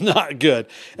is not good.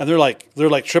 And they're like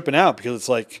tripping out because it's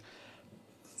like,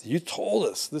 you told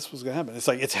us this was going to happen. It's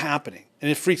like, it's happening.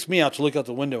 And it freaks me out to look out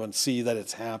the window and see that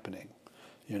it's happening,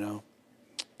 you know?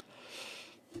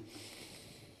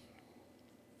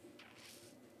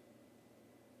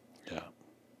 Yeah.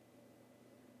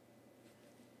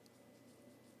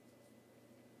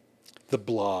 The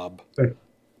Blob.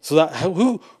 So that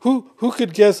who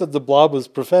could guess that the Blob was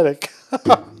prophetic?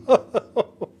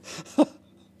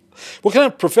 What kind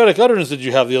of prophetic utterance did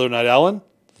you have the other night, Alan?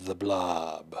 The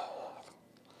Blob.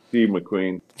 Steve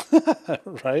McQueen.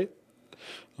 Right?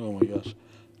 Oh my gosh.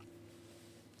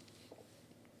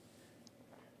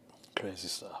 Crazy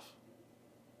stuff.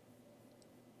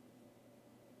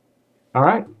 All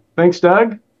right. Thanks,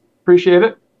 Doug. Appreciate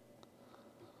it.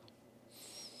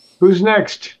 Who's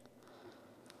next?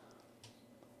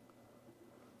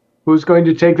 Who's going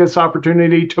to take this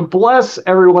opportunity to bless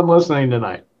everyone listening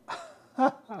tonight?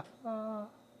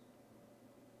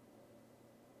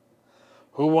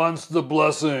 Who wants the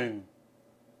blessing?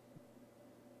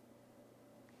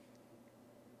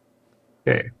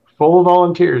 Okay. Full of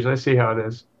volunteers. I see how it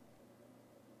is.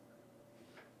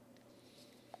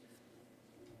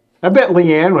 I bet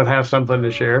Leanne would have something to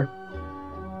share.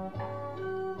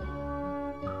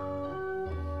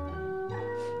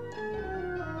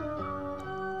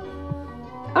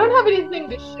 I don't have anything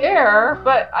to share,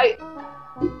 but I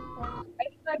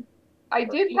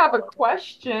did have a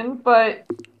question, but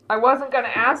I wasn't going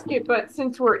to ask it. But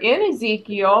since we're in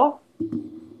Ezekiel,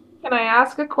 can I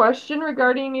ask a question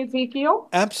regarding Ezekiel?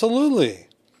 Absolutely.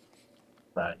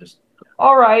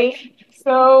 All right.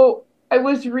 So I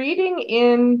was reading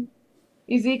in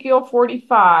Ezekiel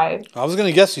 45. I was going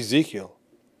to guess Ezekiel.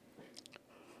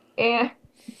 And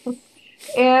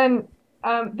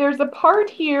there's a part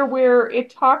here where it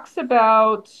talks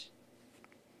about,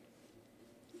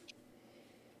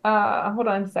 hold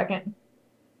on a second.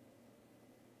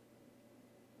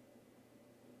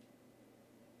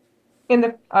 In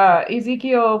the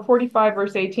Ezekiel 45,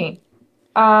 verse 18.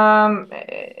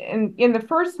 In the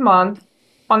first month,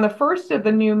 on the first of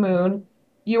the new moon,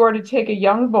 you are to take a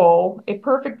young bull, a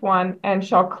perfect one, and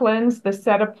shall cleanse the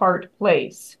set apart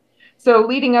place. So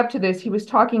leading up to this, he was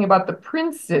talking about the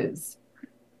princes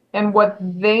and what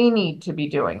they need to be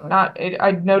doing.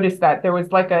 I noticed that there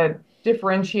was like a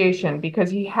differentiation because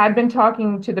he had been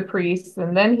talking to the priests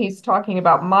and then he's talking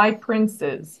about my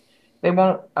princes. They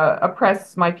won't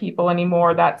oppress my people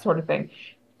anymore, that sort of thing.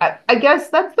 I guess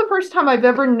that's the first time I've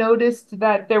ever noticed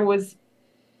that there was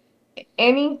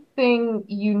anything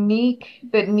unique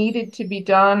that needed to be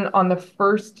done on the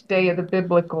first day of the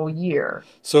biblical year.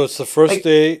 So it's the first Like-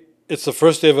 day. It's the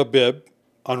first day of Abib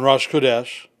on Rosh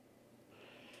Chodesh,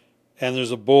 and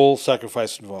there's a bull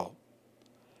sacrifice involved.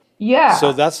 Yeah.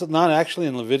 So that's not actually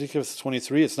in Leviticus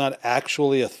 23. It's not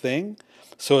actually a thing.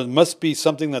 So it must be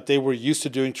something that they were used to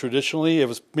doing traditionally. It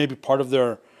was maybe part of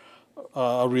their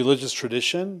a religious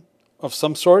tradition of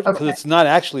some sort, because Okay. it's not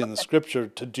actually in the scripture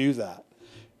to do that.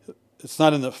 It's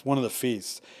not in one of the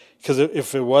feasts. Because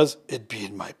if it was, it'd be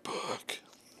in my book.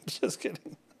 Just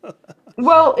kidding.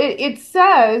 Well, it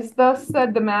says, "Thus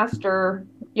said the Master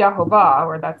Yahovah,"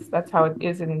 or that's how it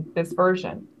is in this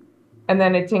version, and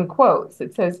then it's in quotes.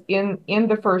 It says in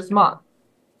the first month.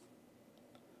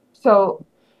 So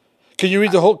Can you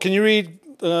read the whole? Can you read?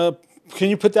 Can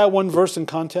you put that one verse in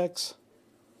context?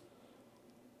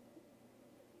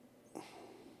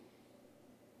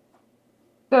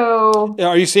 so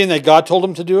Are you saying that God told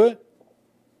him to do it?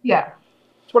 yeah.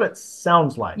 That's what it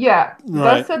sounds like. Yeah.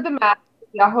 Right. Thus said the Master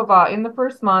Yahovah, in the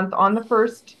first month, on the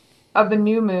first of the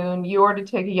new moon, you are to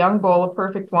take a young bull, a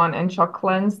perfect one, and shall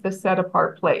cleanse the set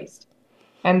apart place.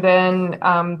 And then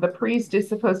the priest is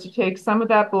supposed to take some of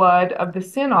that blood of the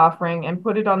sin offering and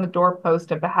put it on the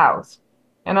doorpost of the house,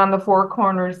 and on the four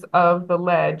corners of the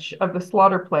ledge of the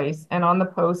slaughter place, and on the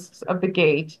posts of the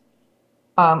gate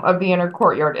of the inner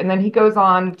courtyard. And then he goes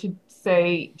on to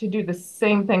say to do the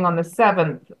same thing on the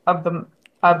 7th of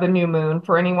the new moon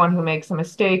for anyone who makes a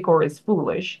mistake or is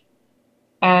foolish.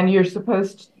 And you're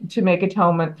supposed to make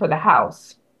atonement for the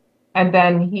house. And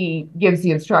then he gives the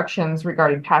instructions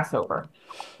regarding Passover.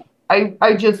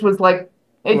 I just was like,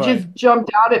 it Right. just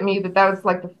jumped out at me that was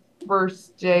like the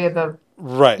first day of the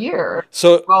Right. year.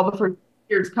 So Well, the first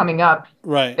year's coming up.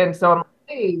 right. And so I'm like,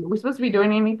 hey, are we supposed to be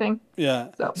doing anything? Yeah.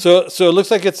 So- So it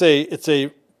looks like it's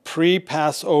a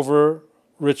pre-Passover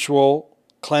ritual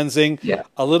cleansing. Yeah.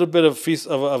 A little bit of feast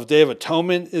of Day of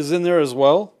Atonement is in there as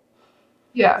well.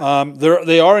 Yeah,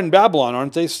 They are in Babylon,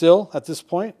 aren't they? Still at this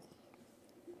point.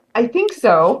 I think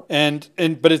so.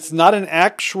 But it's not an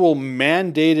actual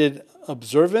mandated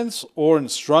observance or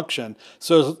instruction.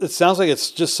 So it sounds like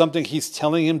it's just something he's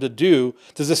telling him to do.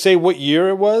 Does it say what year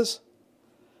it was?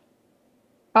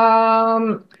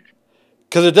 Um,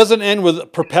 Because it doesn't end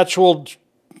with perpetual,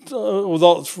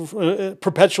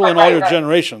 perpetual in all Right, your right.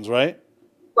 generations, right?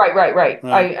 right. Right.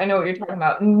 I know what you're talking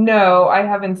about. No, I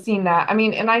haven't seen that. I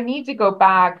mean, and I need to go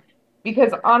back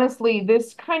because honestly,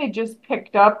 this kind of just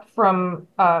picked up from,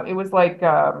 it was like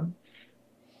the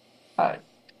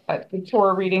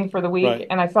Torah reading for the week, Right.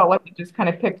 and I felt like it just kind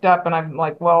of picked up, and I'm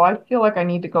like, well, I feel like I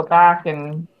need to go back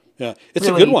and Yeah, it's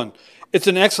Really a good one. It's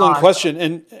an excellent odd.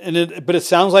 question, but it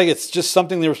sounds like it's just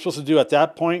something they were supposed to do at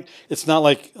that point. It's not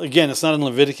like, again, it's not in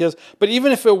Leviticus. But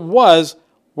even if it was,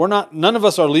 none of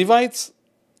us are Levites,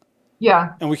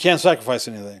 yeah, and we can't sacrifice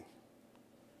anything.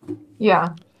 yeah.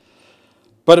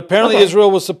 But apparently Okay. Israel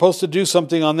was supposed to do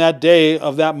something on that day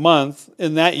of that month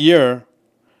in that year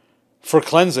for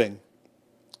cleansing.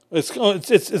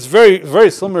 It's very, very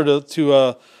similar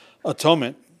to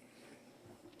atonement.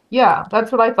 Yeah,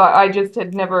 that's what I thought. I just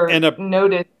had never And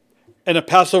noticed. And a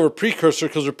Passover precursor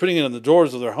because they're putting it on the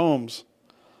doors of their homes.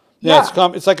 Yeah.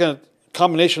 It's like a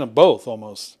combination of both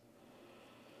almost.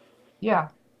 Yeah,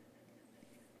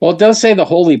 Well, it does say the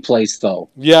holy place, though.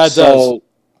 Yeah, it so does.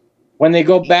 when they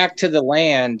go back to the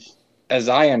land, as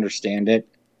I understand it,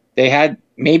 they had,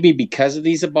 maybe because of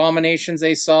these abominations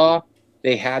they saw,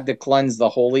 they had to cleanse the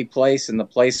holy place and the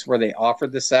place where they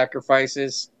offered the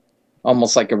sacrifices,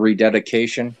 almost like a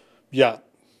rededication. Yeah.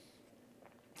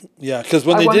 Yeah, because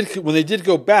when I they did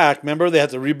go back, remember they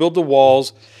had to rebuild the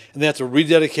walls and they had to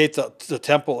rededicate the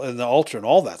temple and the altar and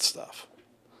all that stuff.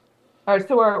 All right,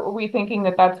 so are we thinking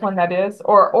that that's when that is?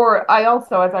 Or I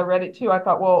also, as I read it too, I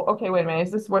thought, well, okay, wait a minute,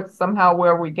 is this somehow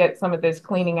where we get some of this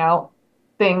cleaning out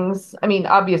things? I mean,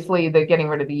 obviously the getting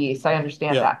rid of the yeast, I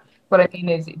understand Yeah. that. But I mean,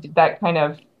 did that kind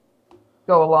of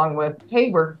go along with, hey,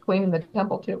 we're cleaning the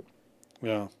temple too?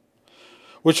 Yeah.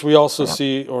 Which we also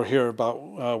see or hear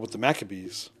about with the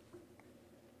Maccabees.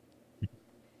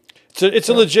 It's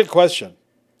a legit question.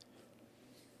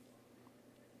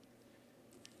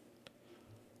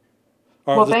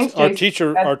 Well, thanks,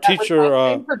 Jason. That was my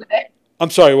thing for today. I'm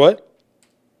sorry, what?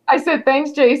 I said,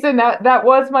 thanks, Jason. That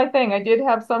was my thing. I did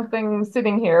have something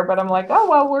sitting here, but I'm like, oh,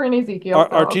 well, we're in Ezekiel.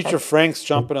 Our okay. teacher Frank's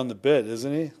jumping on the bit,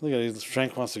 isn't he? Look at it.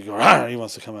 Frank wants to go. "Rah!" He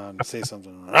wants to come out and say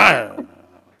something. "Rah!"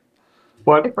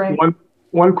 But Frank.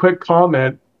 one quick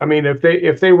comment. I mean, if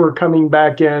they were coming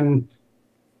back in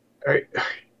uh,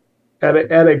 at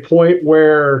a point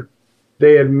where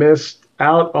they had missed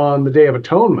out on the Day of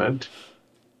Atonement,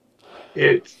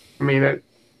 it's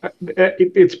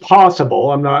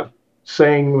possible. I'm not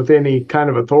saying with any kind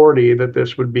of authority that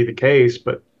this would be the case,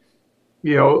 but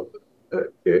you know,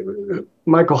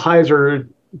 Michael Heiser,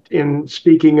 in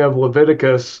speaking of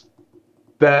Leviticus,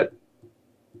 that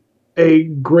a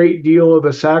great deal of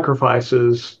the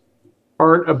sacrifices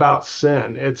aren't about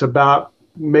sin. It's about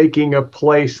making a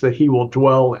place that he will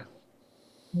dwell in.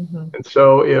 Mm-hmm. And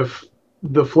so if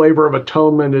the flavor of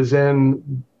atonement is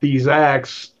in these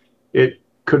acts, it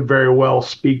could very well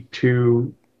speak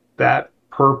to that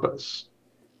purpose,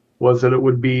 was that it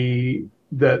would be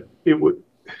that it would,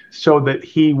 so that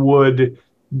he would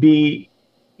be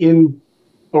in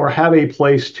or have a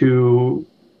place to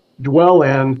dwell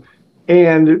in,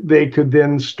 and they could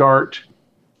then start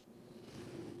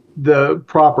the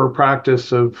proper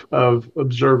practice of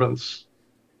observance.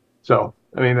 So,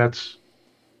 I mean, Well,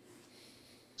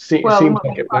 seems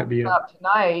like it might be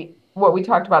what we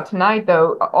talked about tonight,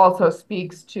 though, also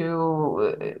speaks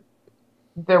to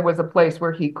there was a place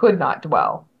where he could not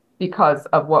dwell because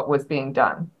of what was being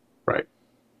done. right.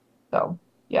 So,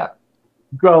 yeah.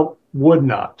 Well, would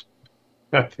not.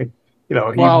 I think, he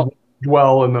Well, would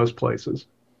dwell in those places.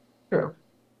 True.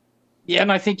 yeah,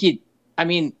 and I think I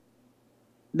mean,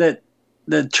 the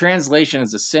translation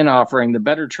is a sin offering. The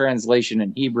better translation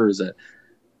in Hebrew is a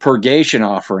purgation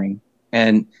offering.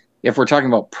 And if we're talking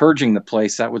about purging the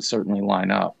place, that would certainly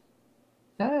line up.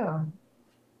 Oh.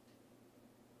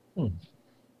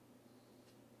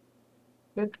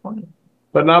 Good point.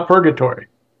 But not purgatory.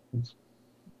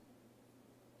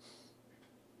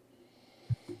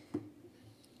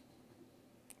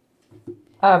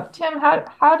 Tim,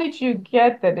 how did you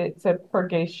get that it's a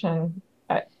purgation?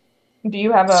 Do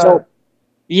you have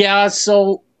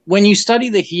So when you study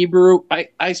the Hebrew,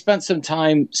 I spent some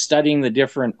time studying the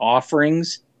different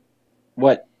offerings.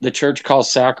 What the church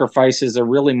calls sacrifices are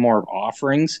really more of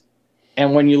offerings.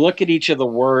 And when you look at each of the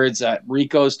words,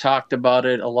 Rico's talked about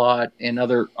it a lot, and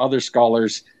other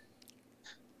scholars,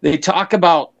 they talk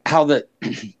about how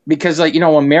because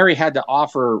when Mary had to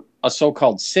offer a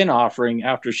so-called sin offering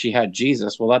after she had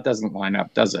Jesus, well, that doesn't line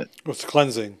up, does it? It's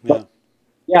cleansing. Yeah.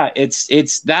 Yeah,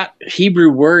 it's that Hebrew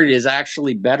word is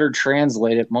actually better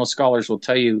translated. Most scholars will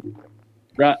tell you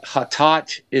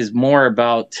hatat is more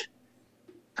about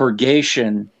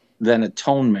purgation than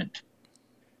atonement.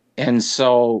 And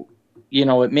so,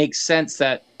 it makes sense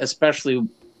that, especially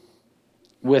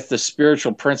with the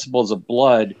spiritual principles of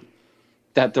blood,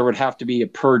 that there would have to be a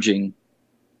purging.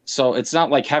 So it's not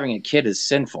like having a kid is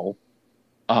sinful.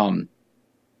 And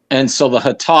so the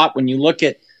hatat, when you look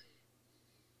at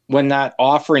when that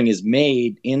offering is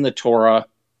made in the Torah,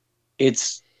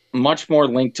 it's much more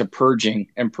linked to purging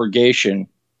and purgation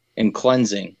and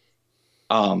cleansing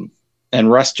and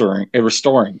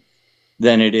restoring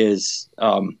than it is.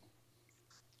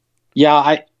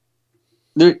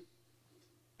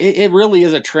 It really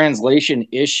is a translation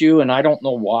issue, and I don't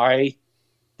know why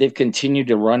they've continued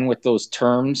to run with those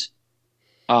terms.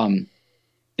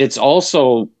 It's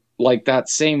also like that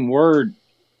same word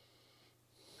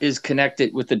is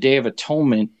connected with the Day of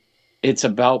Atonement. It's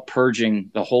about purging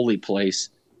the holy place,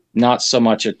 not so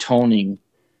much atoning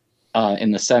in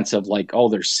the sense of like, oh,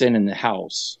 there's sin in the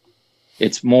house.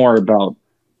 It's more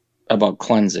about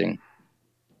cleansing.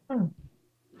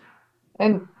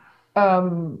 And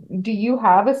do you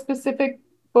have a specific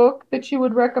book that you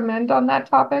would recommend on that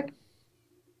topic?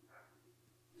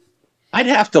 I'd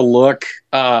have to look.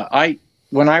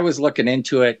 When I was looking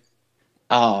into it,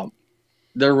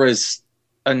 there was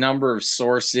a number of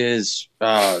sources.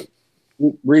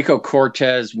 Rico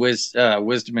Cortez,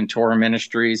 Wisdom and Torah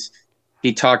Ministries,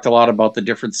 he talked a lot about the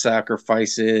different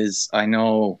sacrifices. I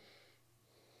know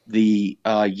the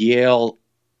Yale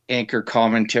Anchor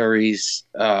commentaries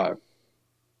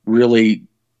really.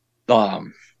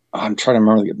 I'm trying to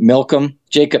remember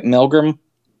Jacob Milgram.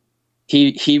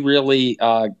 He really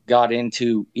got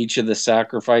into each of the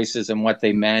sacrifices and what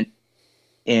they meant,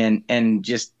 and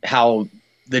just how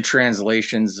the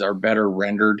translations are better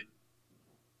rendered.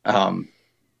 I'd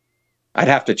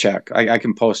have to check. I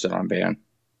can post it on Ban.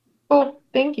 Oh,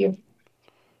 thank you.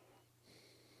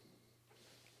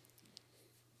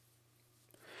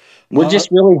 We're just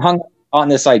really hung on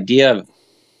this idea of,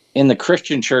 in the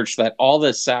Christian church, that all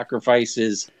the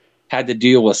sacrifices had to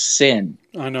deal with sin.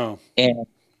 I know.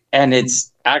 And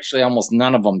it's actually almost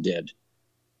none of them did.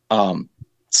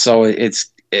 So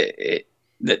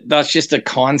that's just a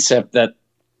concept that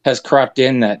has crept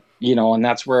in that, and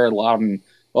that's where a lot of them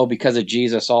oh, because of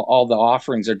Jesus, all the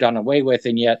offerings are done away with,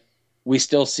 and yet we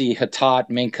still see Hatat,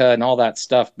 Mincha, and all that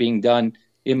stuff being done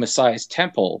in Messiah's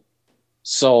temple.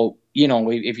 So, you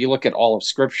know, if you look at all of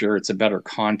Scripture, it's a better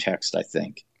context, I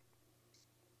think.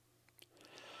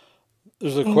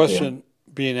 There's a question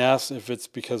being asked if it's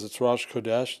because it's Rosh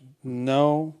Chodesh.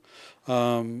 No,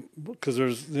 because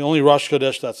there's the only Rosh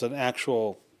Chodesh that's an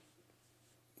actual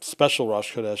special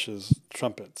Rosh Chodesh is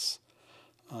trumpets,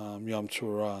 Yom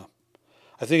Teruah.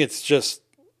 I think it's just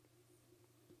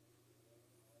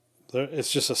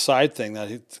a side thing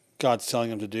that God's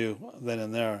telling him to do then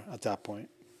and there at that point.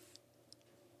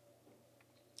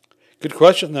 Good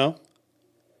question, though.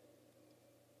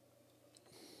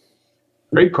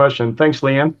 Great question. Thanks,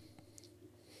 Liam.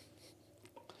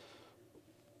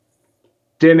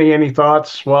 Denny, any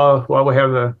thoughts while we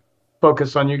have the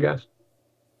focus on you guys?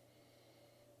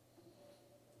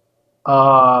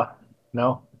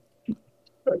 No.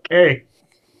 Okay.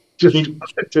 Just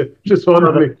wanted to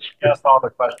ask all the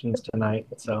questions tonight.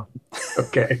 So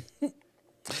okay.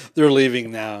 They're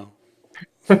leaving now.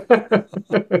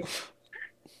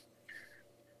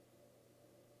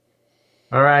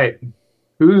 All right.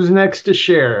 Who's next to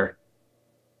share?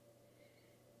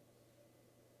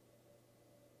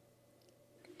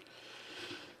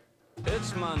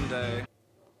 It's Monday.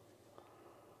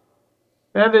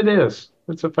 And it is.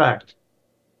 It's a fact.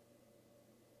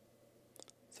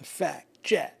 It's a fact,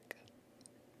 Jack.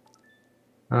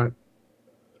 All right.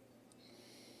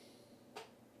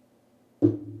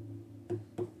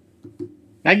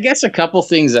 I guess a couple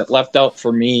things that left out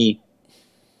for me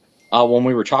when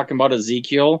we were talking about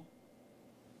Ezekiel,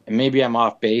 and maybe I'm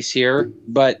off base here,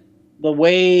 but the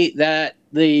way that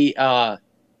the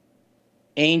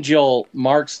angel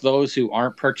marks those who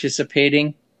aren't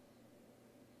participating,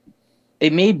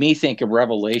 it made me think of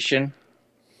Revelation,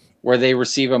 where they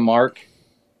receive a mark.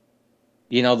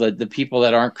 You know, the people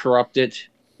that aren't corrupted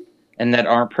and that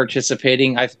aren't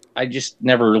participating. I just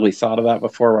never really thought of that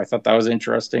before. I thought that was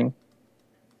interesting.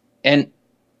 And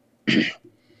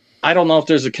I don't know if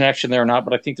there's a connection there or not,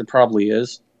 but I think there probably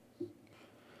is.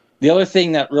 The other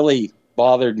thing that really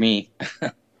bothered me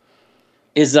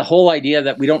is the whole idea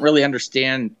that we don't really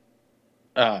understand.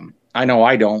 I know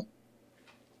I don't.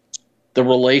 The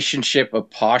relationship of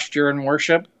posture and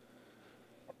worship.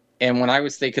 And when I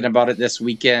was thinking about it this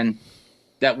weekend,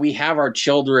 that we have our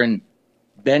children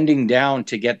bending down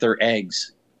to get their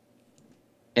eggs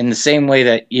in the same way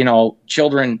that, you know,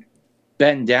 children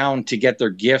bend down to get their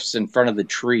gifts in front of the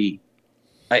tree.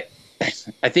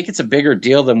 I think it's a bigger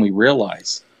deal than we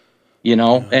realize, you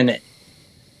know. And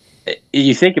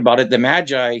you think about it, the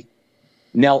Magi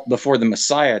knelt before the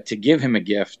Messiah to give him a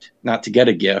gift, not to get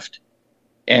a gift.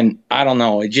 And I don't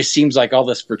know, it just seems like all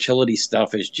this fertility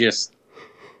stuff is just,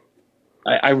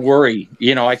 I worry,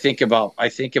 you know. I think about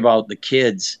the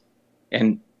kids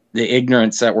and the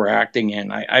ignorance that we're acting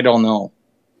in. I don't know.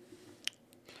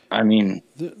 I mean,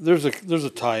 there's a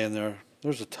tie in there.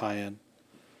 There's a tie in.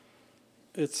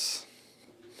 It's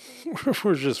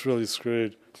we're just really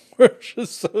screwed. We're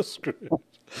just so screwed.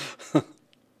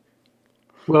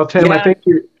 Well, Tim, Yeah.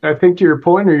 I think to your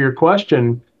point or your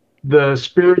question, the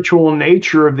spiritual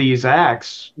nature of these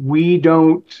acts,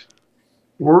 we're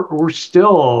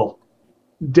still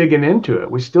digging into it.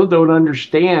 We still don't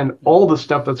understand all the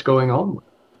stuff that's going on.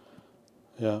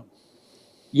 Yeah.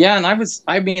 yeah, and I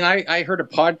heard a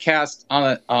podcast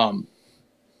on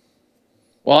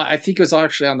well, I think it was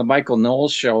actually on the Michael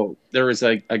Knowles show. There was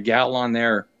a gal on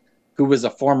there who was a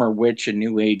former witch and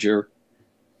New Ager,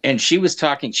 and she was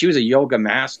a yoga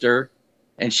master,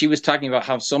 and she was talking about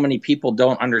how so many people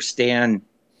don't understand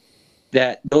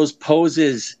that those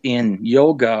poses in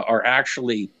yoga are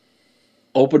actually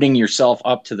opening yourself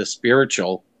up to the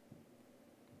spiritual,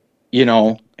 you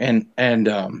know, and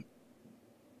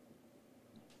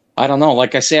I don't know.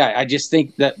 Like I say, I just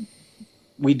think that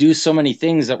we do so many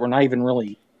things that we're not even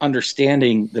really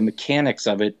understanding the mechanics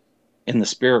of it in the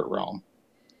spirit realm.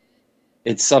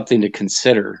 It's something to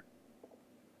consider.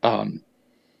 And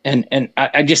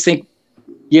I just think,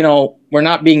 you know, we're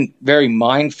not being very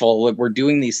mindful that we're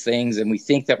doing these things, and we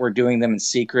think that we're doing them in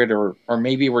secret, or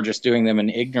maybe we're just doing them in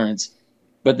ignorance,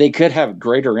 but they could have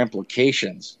greater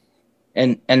implications.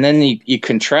 And then you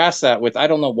contrast that with, I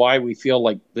don't know why we feel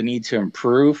like the need to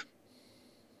improve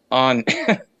on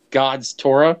God's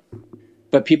Torah,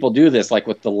 but people do this, like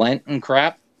with the Lent and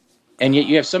crap. And yet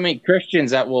you have so many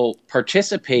Christians that will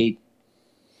participate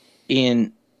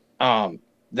in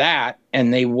that,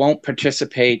 and they won't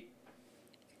participate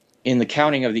in the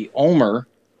counting of the Omer.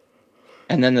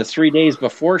 And then the 3 days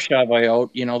before Shavuot,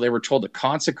 you know, they were told to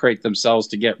consecrate themselves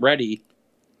to get ready.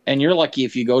 And you're lucky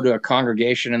if you go to a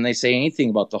congregation and they say anything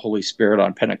about the Holy Spirit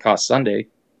on Pentecost Sunday,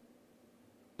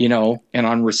 you know, and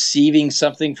on receiving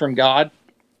something from God.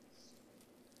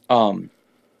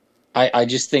 I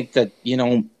just think that, you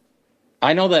know,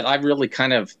 I know that I really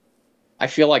I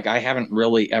feel like I haven't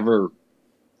really ever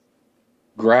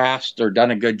grasped or done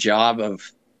a good job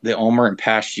of the Omer in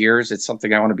past years. It's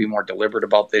something I want to be more deliberate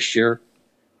about this year,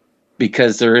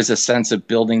 because there is a sense of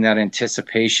building that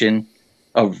anticipation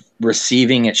of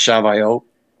receiving at Shavuot,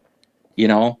 you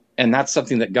know, and that's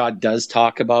something that God does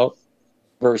talk about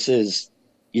versus,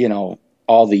 you know,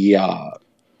 all the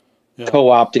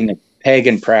co-opting of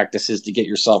pagan practices to get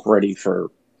yourself ready for,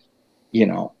 you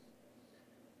know,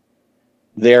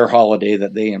 their holiday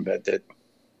that they invented.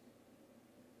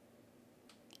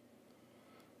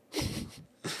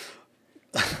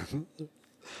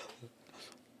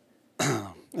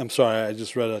 I'm sorry, I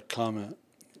just read a comment.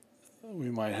 We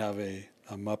might have a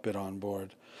Muppet on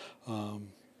board. I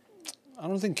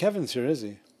don't think Kevin's here, is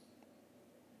he?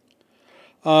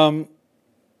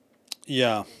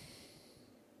 Yeah.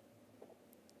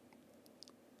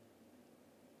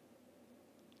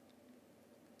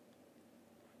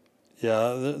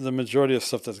 Yeah, the majority of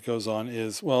stuff that goes on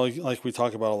is, well, like we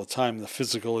talk about all the time, the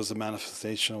physical is a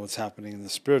manifestation of what's happening in the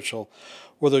spiritual,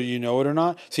 whether you know it or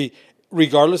not. See,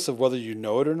 regardless of whether you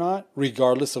know it or not,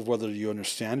 regardless of whether you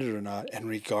understand it or not, and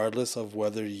regardless of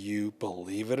whether you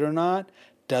believe it or not,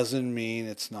 doesn't mean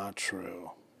it's not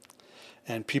true.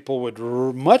 And people would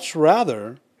much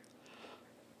rather,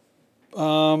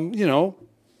 you know,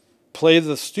 play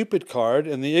the stupid card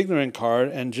and the ignorant card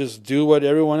and just do what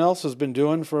everyone else has been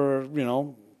doing for, you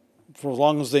know, for as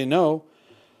long as they know.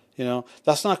 You know,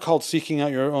 that's not called seeking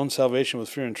out your own salvation with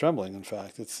fear and trembling. In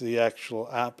fact, it's the actual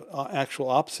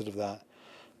opposite of that.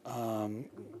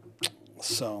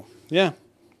 So, yeah.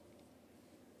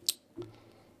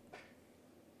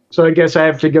 So I guess I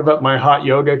have to give up my hot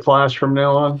yoga class from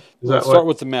now on. Start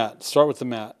with the mat. Start with the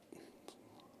mat.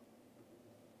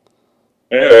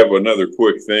 I have another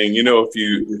quick thing. You know, if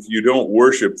you don't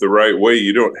worship the right way,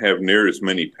 you don't have near as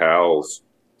many pals.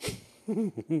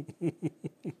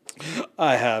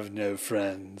 I have no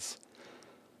friends.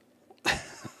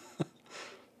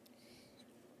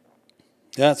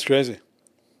 Yeah, it's crazy.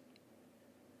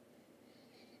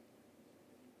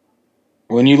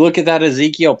 When you look at that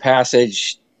Ezekiel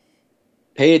passage,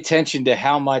 pay attention to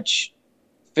how much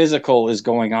physical is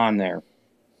going on there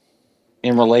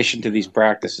in relation to these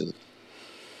practices.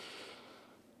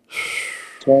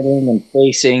 Turning and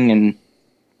facing and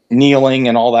kneeling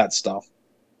and all that stuff.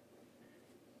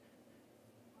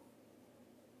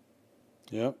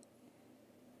 Yep.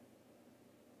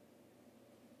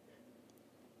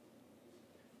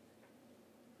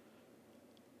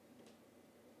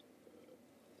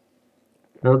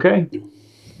 Okay.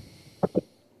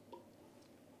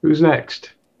 Who's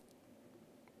next?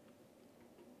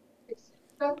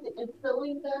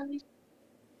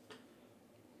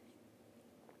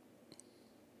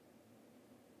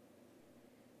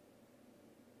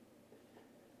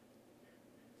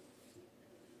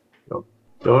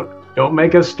 Don't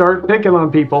make us start picking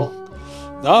on people.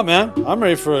 No, man, I'm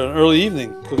ready for an early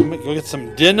evening. Go get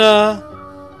some dinner.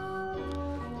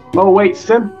 Oh wait,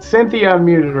 Cynthia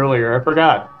unmuted earlier. I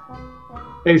forgot.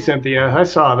 Hey Cynthia, I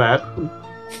saw that.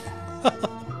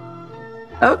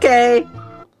 Okay.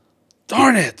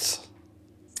 Darn it.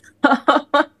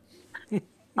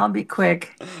 I'll be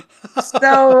quick.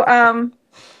 So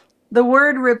the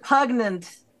word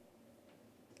repugnant,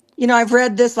 you know, I've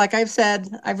read this, like I've said,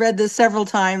 I've read this several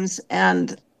times,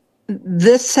 and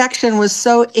this section was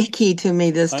so icky to me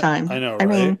this time. I know,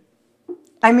 right?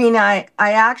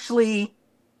 I actually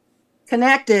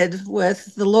connected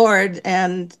with the Lord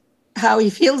and how he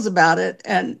feels about it,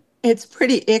 and it's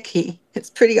pretty icky.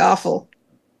 It's pretty awful.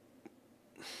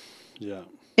 Yeah.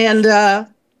 And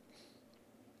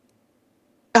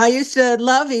I used to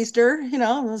love Easter, you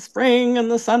know, the spring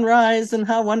and the sunrise and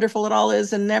how wonderful it all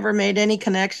is, and never made any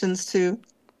connections to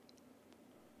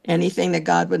anything that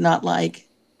God would not like.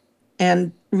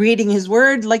 And reading his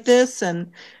word like this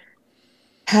and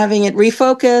having it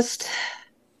refocused,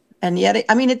 and yet,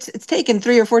 I mean, it's taken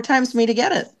 3 or 4 times for me to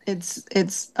get it.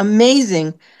 It's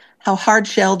amazing how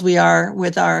hard-shelled we are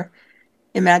with our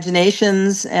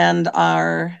imaginations and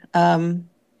our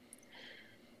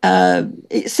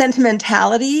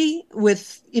sentimentality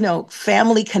with, you know,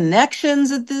 family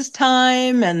connections at this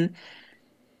time, and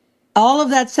all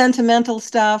of that sentimental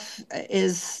stuff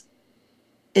is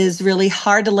really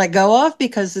hard to let go of,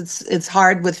 because it's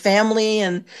hard with family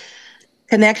and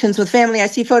connections with family. I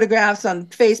see photographs on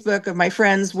Facebook of my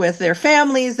friends with their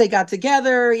families. They got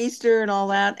together, Easter and all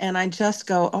that. And I just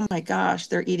go, oh my gosh,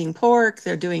 they're eating pork.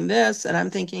 They're doing this. And I'm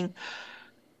thinking,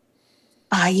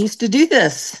 I used to do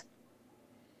this.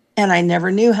 And I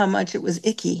never knew how much it was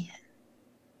icky,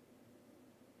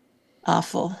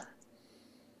 awful,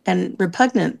 and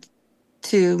repugnant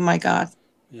to my God.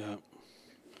 Yeah.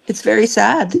 It's very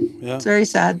sad. Yeah. It's very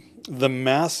sad. The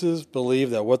masses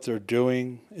believe that what they're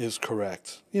doing is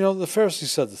correct. You know, the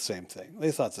Pharisees said the same thing.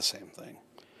 They thought the same thing.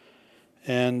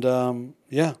 And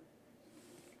yeah.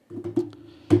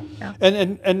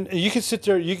 And you can sit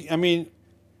there. I mean,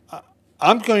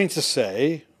 I'm going to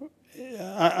say,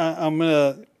 I'm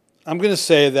going to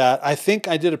say that I think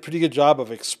I did a pretty good job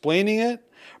of explaining it,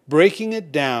 breaking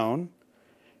it down.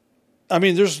 I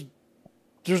mean, there's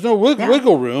no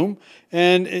wiggle room,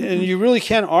 and you really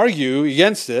can't argue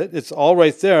against it. It's all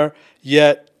right there.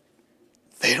 Yet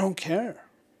they don't care.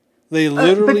 They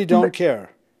literally don't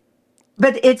care.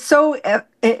 But it's so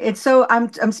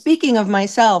I'm speaking of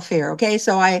myself here, okay?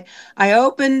 So I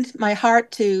opened my heart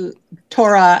to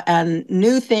Torah and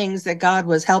new things that God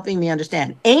was helping me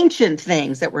understand, ancient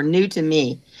things that were new to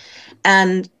me,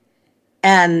 and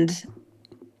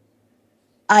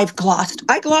I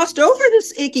glossed over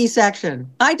this icky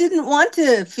section. I didn't want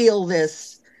to feel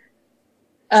this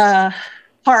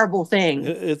horrible thing.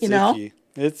 It's icky.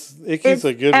 Icky's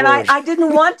a good and word. I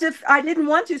didn't want to.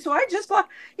 So I just thought,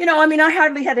 I mean, I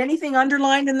hardly had anything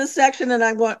underlined in this section,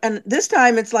 and this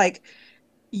time it's like,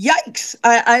 yikes!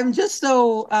 I'm just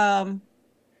so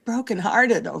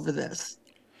brokenhearted over this.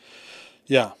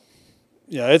 Yeah.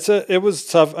 It was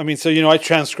tough. I mean, so I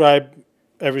transcribe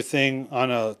everything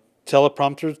on a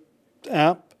teleprompter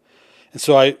app, and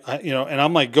so I and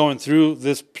I'm like going through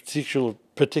this particular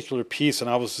piece, and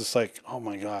I was just like, oh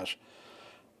my gosh.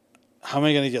 How am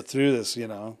I going to get through this,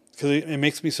 Because it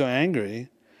makes me so angry,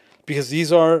 because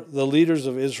these are the leaders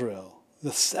of Israel,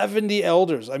 the 70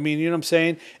 elders. I mean, you know what I'm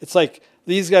saying? It's like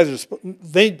these guys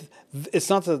it's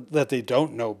not that they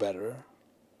don't know better.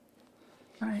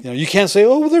 Right. You can't say,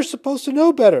 oh, well, they're supposed to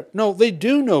know better. No, they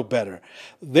do know better.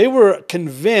 They were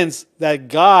convinced that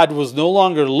God was no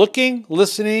longer looking,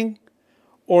 listening,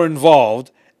 or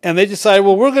involved, and they decided,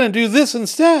 well, we're going to do this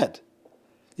instead,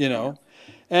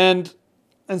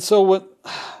 And so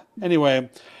anyway,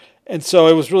 and so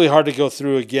it was really hard to go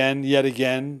through yet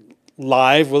again,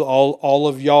 live with all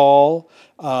of y'all.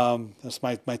 That's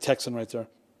my texting right there.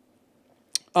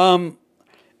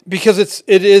 Because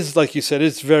it is like you said,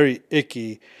 it's very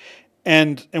icky,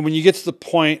 and when you get to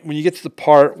the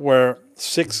part where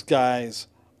 6 guys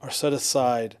are set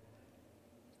aside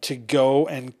to go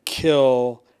and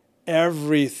kill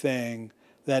everything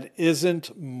that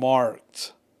isn't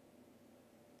marked.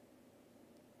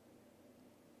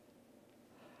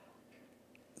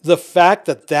 The fact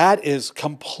that is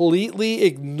completely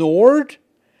ignored,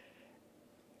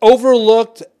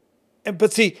 overlooked,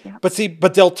 but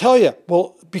they'll tell you,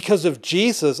 well, because of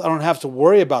Jesus, I don't have to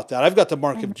worry about that. I've got the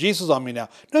mark of Jesus on me now.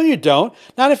 No, you don't.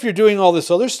 Not if you're doing all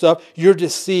this other stuff. You're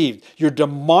deceived. You're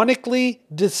demonically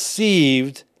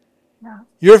deceived. Yeah.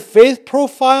 Your faith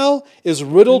profile is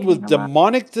riddled with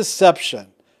demonic deception.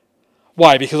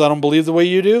 Why? Because I don't believe the way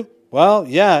you do? Well,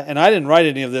 yeah, and I didn't write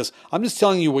any of this. I'm just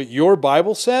telling you what your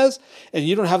Bible says, and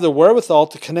you don't have the wherewithal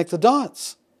to connect the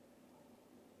dots.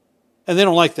 And they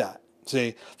don't like that.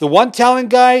 See, the one-talent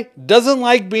guy doesn't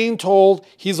like being told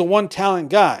he's a one-talent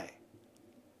guy.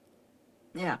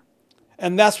 Yeah.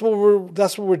 And that's what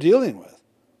we're dealing with.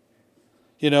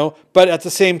 But at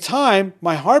the same time,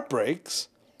 my heart breaks.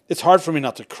 It's hard for me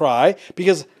not to cry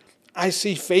because I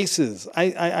see faces. I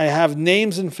have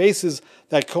names and faces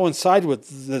that coincide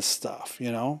with this stuff,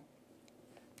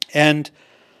 And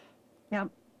yeah.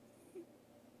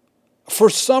 For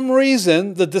some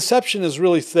reason, the deception is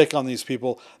really thick on these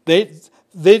people. They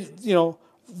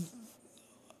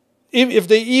if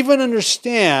they even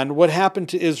understand what happened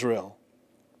to Israel,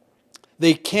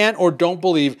 they can't or don't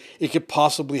believe it could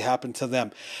possibly happen to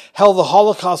them. Hell, the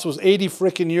Holocaust was 80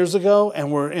 freaking years ago,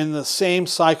 and we're in the same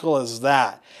cycle as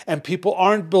that. And people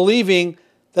aren't believing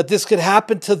that this could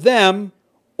happen to them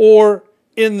or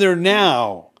in their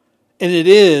now. And it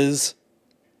is.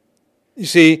 You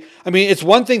see, I mean, it's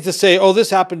one thing to say, oh,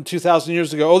 this happened 2,000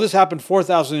 years ago. Oh, this happened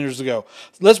 4,000 years ago.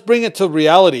 Let's bring it to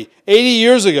reality. 80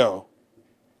 years ago,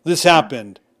 this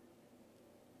happened.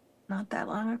 Not that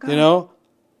long ago.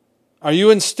 Are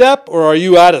you in step or are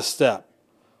you out of step?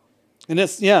 And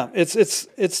it's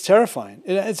terrifying.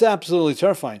 It's absolutely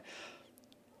terrifying.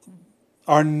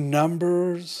 Our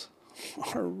numbers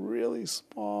are really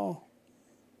small.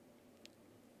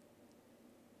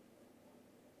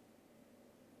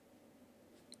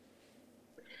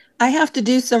 I have to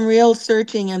do some real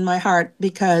searching in my heart,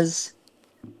 because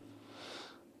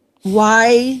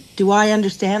why do I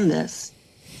understand this?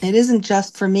 It isn't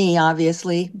just for me,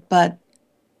 obviously, but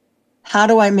how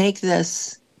do I make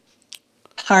this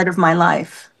part of my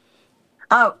life?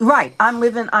 Right.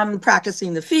 I'm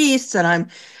practicing the feasts, and I'm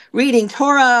reading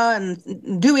Torah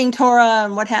and doing Torah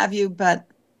and what have you, but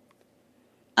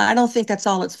I don't think that's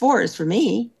all it's for, is for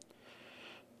me.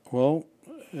 Well,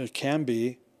 it can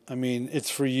be. I mean,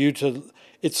 it's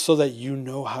so that you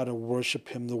know how to worship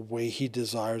him the way he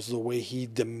desires, the way he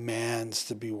demands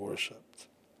to be worshipped.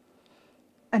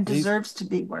 And deserves to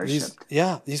be worshipped.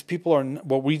 These people are,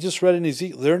 what we just read in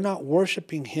Ezekiel, they're not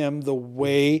worshiping him the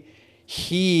way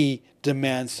he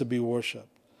demands to be worshipped.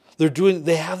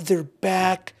 They have their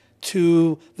back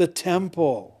to the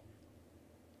temple.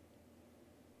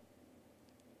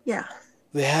 Yeah.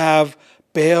 They have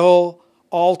Baal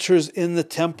altars in the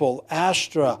temple,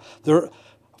 Ashtoreth. Their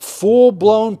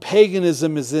full-blown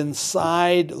paganism is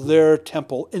inside their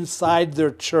temple, inside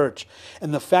their church.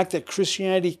 And the fact that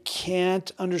Christianity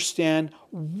can't understand,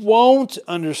 won't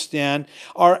understand,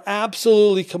 are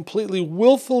absolutely, completely,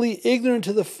 willfully ignorant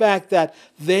to the fact that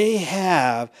they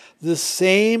have the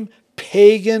same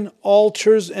pagan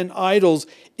altars and idols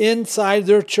inside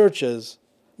their churches.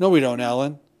 No, we don't,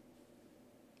 Alan.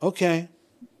 Okay.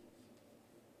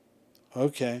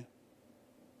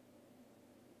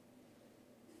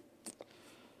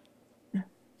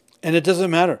 And it doesn't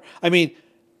matter. I mean,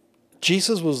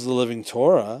 Jesus was the living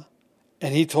Torah,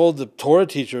 and he told the Torah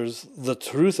teachers the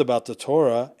truth about the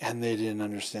Torah, and they didn't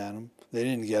understand him. They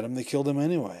didn't get him. They killed him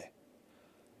anyway.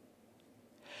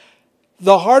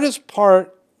 The hardest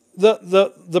part,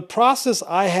 the process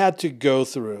I had to go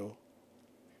through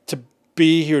to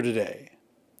be here today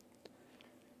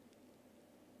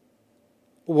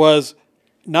was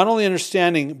not only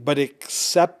understanding, but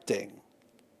accepting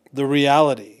the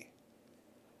reality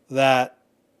that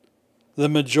the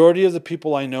majority of the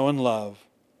people I know and love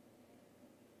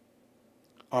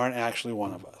aren't actually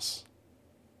one of us.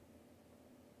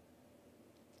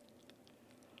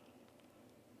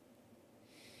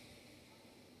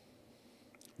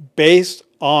 Based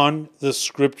on the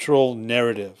scriptural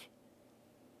narrative.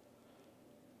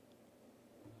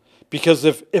 Because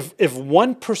if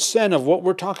 1% of what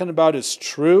we're talking about is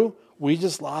true, we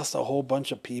just lost a whole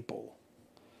bunch of people.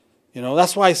 You know,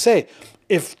 that's why I say,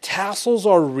 if tassels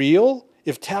are real,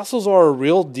 if tassels are a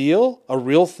real deal, a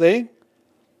real thing,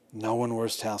 no one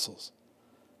wears tassels.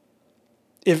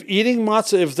 If eating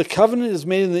matzah, if the covenant is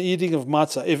made in the eating of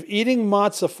matzah, if eating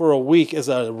matzah for a week is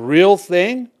a real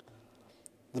thing,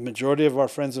 the majority of our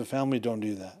friends and family don't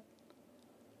do that.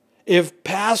 If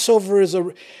Passover is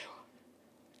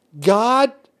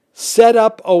God set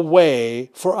up a way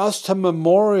for us to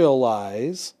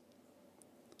memorialize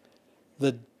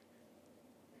the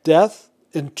death,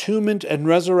 entombment, and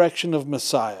resurrection of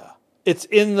Messiah. It's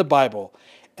in the Bible.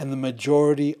 And the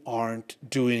majority aren't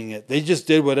doing it. They just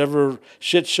did whatever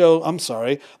shit show. I'm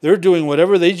sorry. They're doing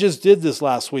whatever they just did this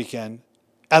last weekend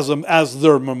as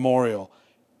their memorial.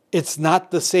 It's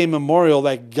not the same memorial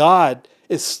that God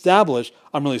established.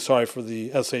 I'm really sorry for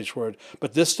the SH word.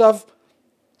 But this stuff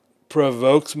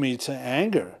provokes me to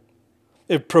anger.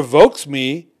 It provokes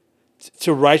me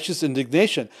to righteous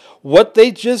indignation. What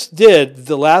they just did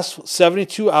the last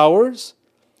 72 hours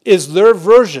is their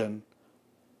version,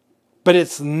 but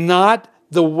it's not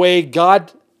the way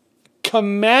God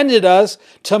commanded us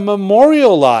to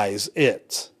memorialize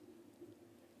it.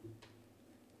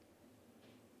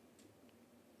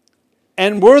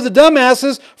 And we're the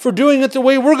dumbasses for doing it the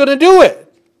way we're going to do it.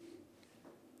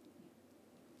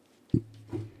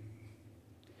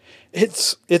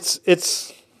 It's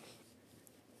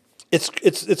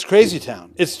crazy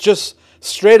town. It's just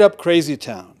straight up crazy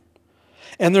town.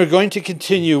 And they're going to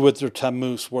continue with their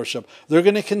Tammuz worship. They're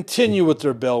going to continue with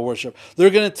their Baal worship. They're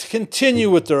going to continue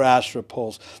with their Asherah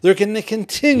poles. They're going to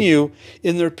continue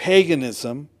in their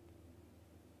paganism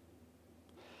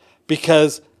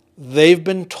because they've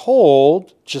been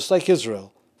told, just like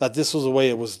Israel, that this was the way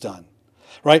it was done.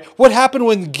 Right? What happened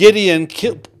when Gideon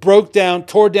tore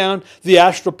down the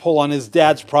Asherah pole on his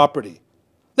dad's property?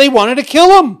 They wanted to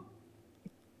kill him.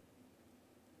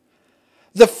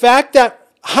 The fact that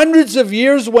hundreds of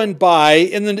years went by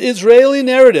in the Israeli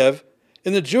narrative,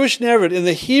 in the Jewish narrative, in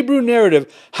the Hebrew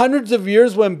narrative, hundreds of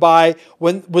years went by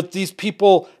with these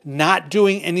people not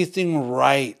doing anything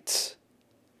right.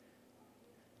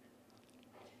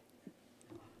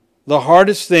 The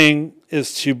hardest thing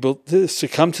is to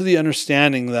come to the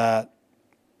understanding that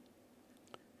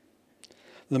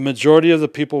the majority of the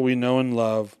people we know and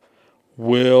love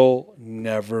will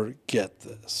never get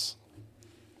this.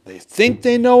 They think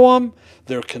they know him.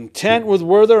 They're content with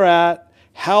where they're at,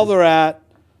 how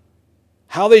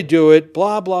they do it,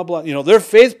 blah, blah, blah. You know, their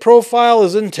faith profile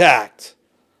is intact.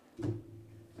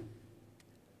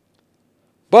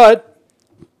 But,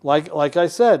 like I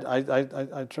said,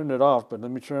 I turned it off, but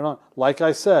let me turn it on. Like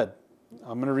I said,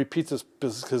 I'm going to repeat this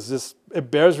because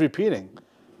it bears repeating.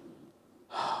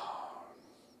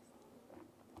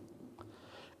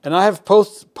 And I have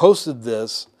posted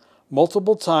this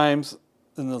multiple times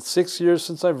in the 6 years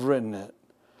since I've written it.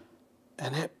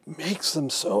 And it makes them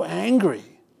so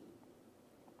angry.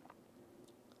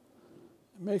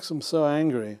 It makes them so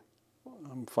angry.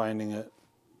 I'm finding it.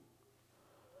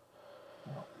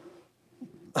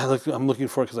 I'm looking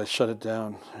for it because I shut it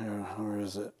down. Here, where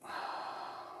is it?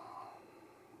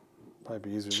 Probably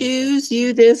be easier. Choose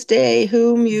you this day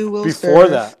whom you will serve. Before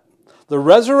that, the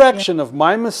resurrection of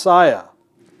my Messiah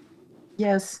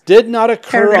did not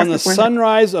occur on the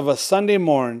sunrise of a Sunday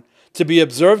morn to be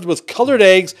observed with colored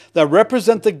eggs that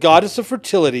represent the goddess of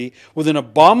fertility with an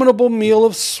abominable meal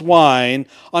of swine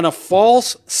on a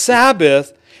false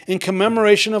Sabbath in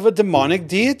commemoration of a demonic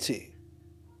deity.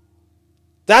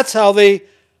 That's how they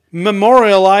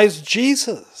memorialize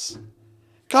Jesus.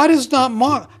 God is not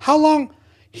mocked. How long?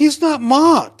 He's not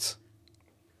mocked.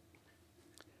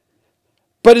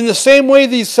 But in the same way,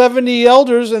 these 70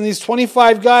 elders and these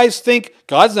 25 guys think,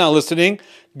 God's not listening.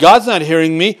 God's not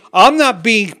hearing me. I'm not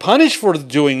being punished for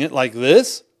doing it like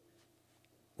this.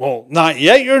 Well, not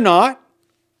yet, you're not.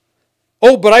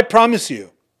 Oh, but I promise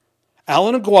you,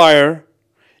 Alan Aguirre,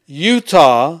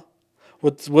 Utah,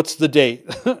 what's the date?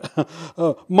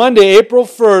 Monday, April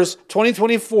 1st,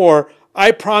 2024,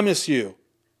 I promise you,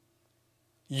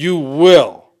 you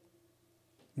will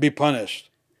be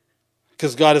punished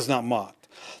because God is not mocked.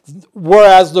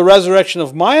 Whereas the resurrection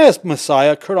of my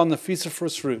Messiah occurred on the Feast of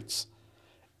Firstfruits.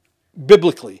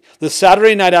 Biblically, the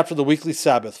Saturday night after the weekly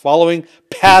Sabbath, following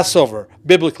Passover,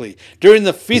 biblically, during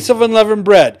the Feast of Unleavened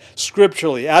Bread,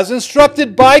 scripturally, as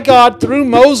instructed by God through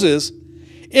Moses,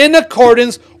 in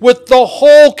accordance with the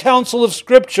whole counsel of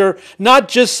Scripture, not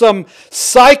just some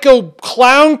psycho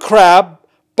clown crap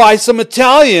by some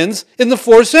Italians in the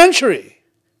 4th century.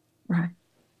 Right.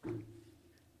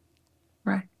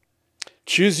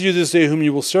 Choose you this day whom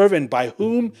you will serve and by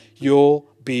whom you'll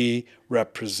be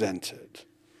represented.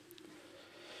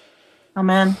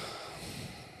 Amen.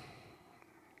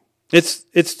 It's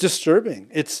disturbing.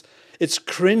 It's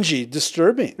cringy,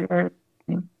 disturbing.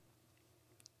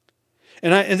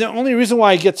 And the only reason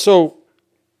why I get so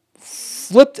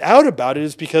flipped out about it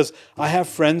is because I have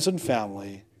friends and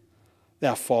family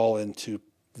that fall into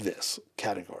this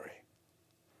category.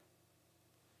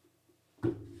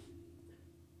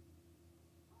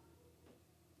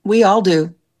 We all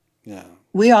do. Yeah.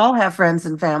 We all have friends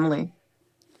and family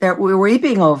that we're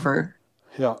weeping over.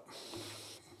 Yeah.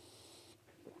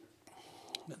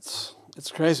 It's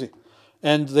crazy.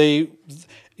 And they,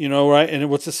 you know, right? And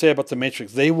what's to say about the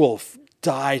Matrix? They will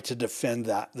die to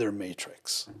defend their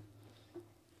Matrix.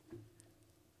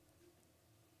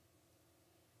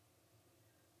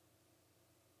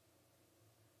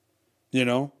 You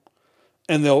know?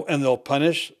 And they'll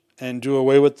punish and do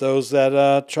away with those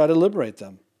that try to liberate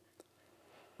them.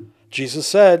 Jesus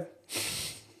said,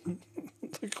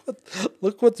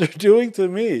 look what they're doing to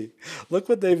me. Look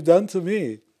what they've done to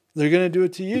me. They're going to do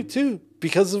it to you too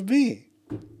because of me.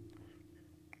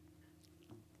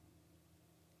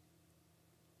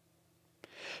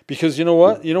 Because you know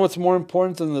what? You know what's more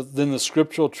important than the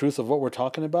scriptural truth of what we're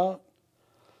talking about?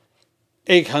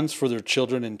 Egg hunts for their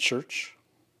children in church.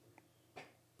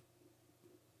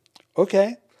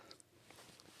 Okay.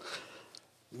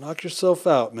 Knock yourself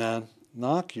out, man.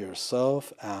 Knock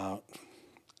yourself out.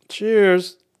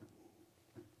 Cheers.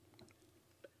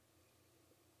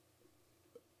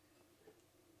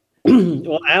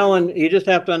 Well, Alan, you just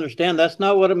have to understand that's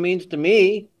not what it means to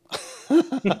me.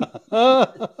 Oh,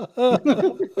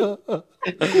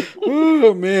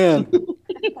 man.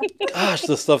 Gosh,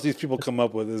 the stuff these people come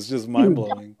up with is just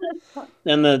mind-blowing.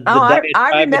 And the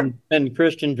diatribe and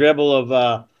Christian dribble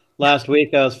of last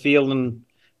week, I was feeling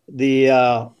the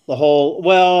whole,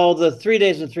 well, the 3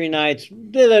 days and 3 nights,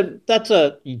 that's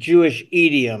a Jewish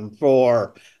idiom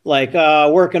for like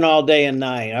working all day and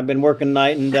night. I've been working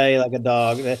night and day like a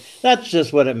dog. That's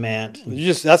just what it meant.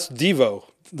 That's Devo.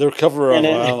 Their cover of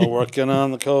working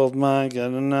on the cold mine,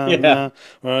 working on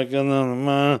the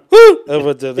mine. Woo!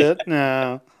 Over did it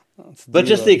now. But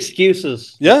just the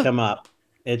excuses that come up.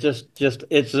 It just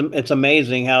it's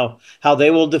amazing how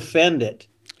they will defend it.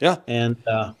 Yeah. And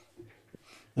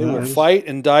they will fight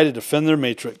and die to defend their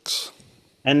matrix.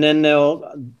 And then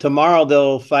tomorrow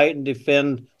they'll fight and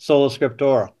defend Sola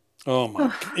Scriptura. Oh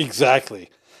my, exactly.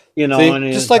 You know, See, and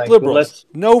just it's like like, liberals.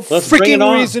 No let's bring it freaking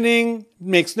on. reasoning,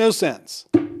 makes no sense.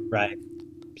 Right.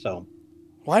 So.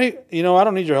 Why do you, I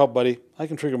don't need your help, buddy. I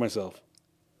can trigger myself.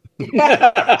 And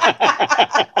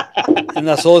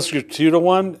that Sola Scriptura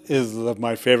one is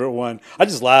my favorite one. I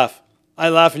just laugh. I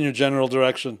laugh in your general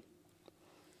direction.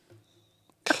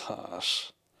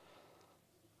 Gosh.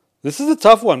 This is a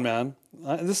tough one, man.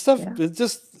 This stuff,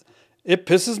 it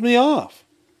pisses me off.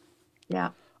 Yeah.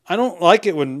 I don't like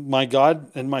it when my God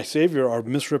and my Savior are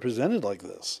misrepresented like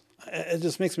this. It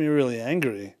just makes me really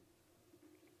angry.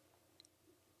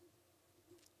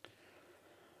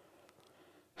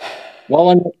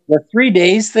 Well, and the 3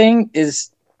 days thing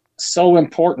is so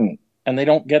important, and they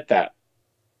don't get that.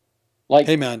 Like,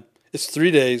 hey, man, it's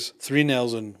 3 days, 3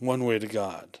 nails, and 1 way to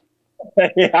God.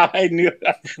 Yeah, I knew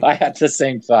that. I had the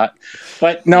same thought.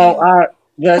 But no,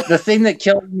 the thing that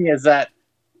killed me is that,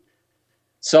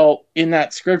 so in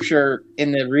that scripture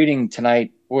in the reading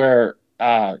tonight where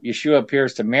Yeshua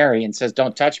appears to Mary and says,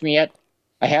 "Don't touch me yet.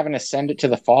 I haven't ascended to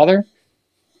the Father."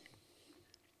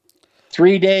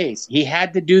 3 days. He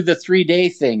had to do the 3-day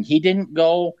thing. He didn't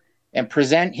go and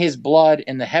present his blood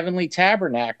in the heavenly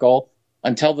tabernacle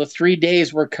until the 3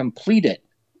 days were completed.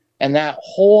 And that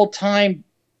whole time,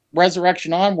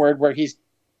 resurrection onward, where he's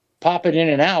popping in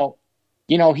and out,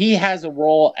 he has a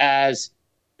role as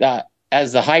the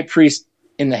high priest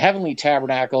in the heavenly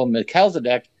tabernacle,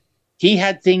 Melchizedek. He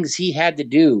had things he had to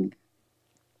do.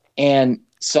 And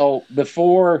so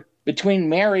between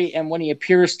Mary and when he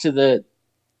appears to the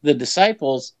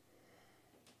disciples,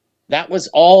 that was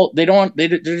all. They're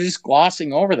just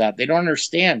glossing over that. They don't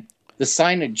understand the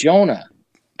sign of Jonah.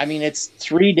 I mean, it's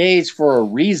 3 days for a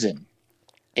reason.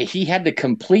 He had to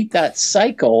complete that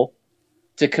cycle,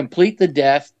 to complete the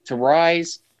death, to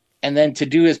rise, and then to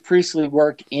do his priestly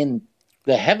work in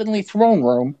the heavenly throne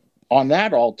room on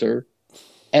that altar.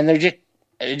 And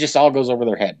it just all goes over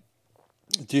their head.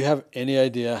 Do you have any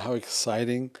idea how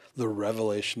exciting the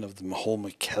revelation of the whole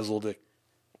Melchizedek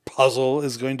puzzle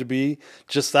is going to be?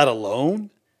 Just that alone?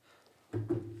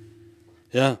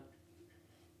 Yeah.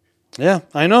 Yeah,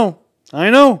 I know.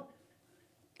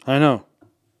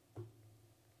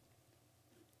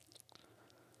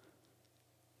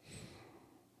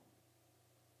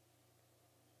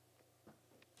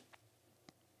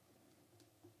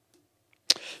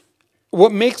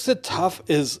 What makes it tough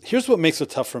is, here's what makes it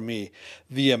tough for me: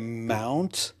 the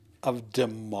amount of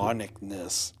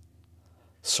demonicness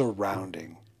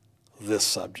surrounding this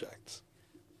subject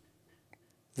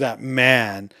that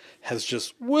man has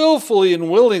just willfully and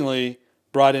willingly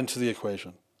brought into the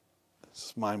equation.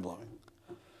 It's mind-blowing.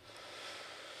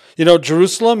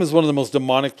 Jerusalem is one of the most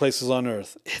demonic places on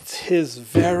earth. It's his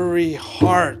very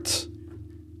heart.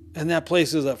 And that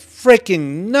place is a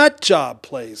freaking nut job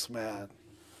place, man.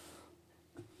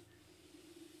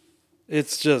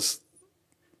 It's just,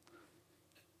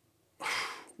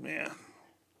 man.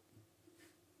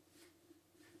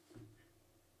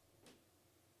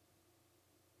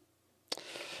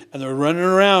 And they're running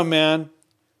around, man.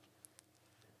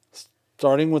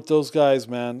 Starting with those guys,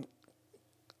 man.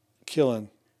 Killing.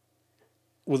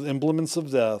 With implements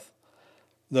of death.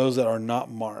 Those that are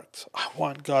not marked. I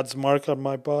want God's mark on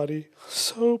my body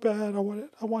so bad. I want it.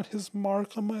 I want his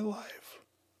mark on my life.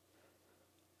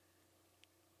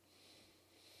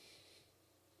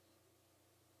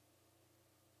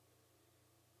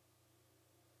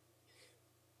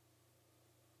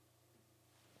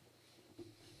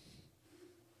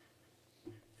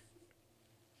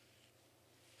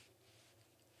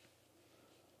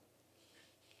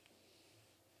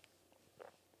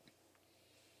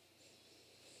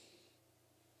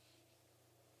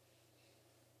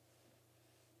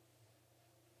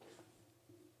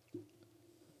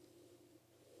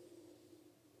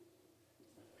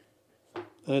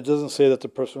 And it doesn't say that the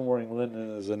person wearing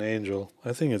linen is an angel.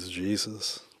 I think it's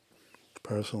Jesus,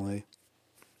 personally.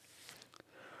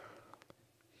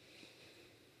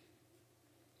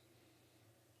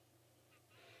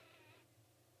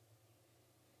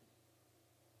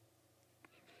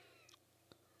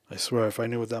 I swear, if I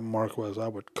knew what that mark was, I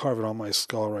would carve it on my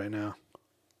skull right now.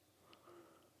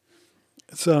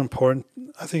 It's not important.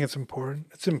 I think it's important.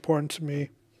 It's important to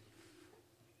me.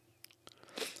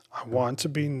 I want to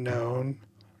be known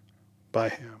by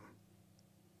him.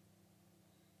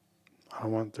 I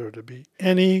don't want there to be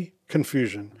any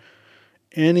confusion,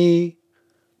 any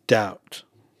doubt.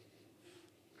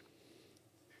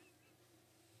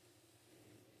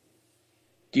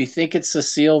 Do you think it's the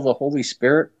seal of the Holy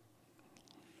Spirit?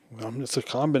 It's a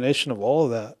combination of all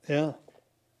of that, yeah.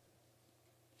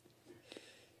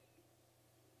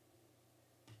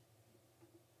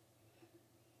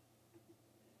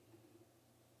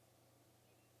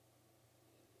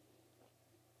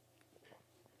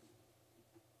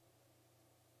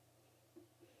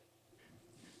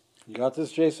 You got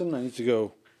this, Jason? I need to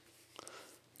go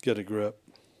get a grip.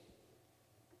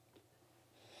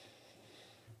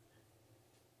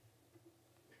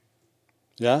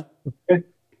 Yeah? Okay.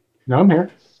 No, I'm here.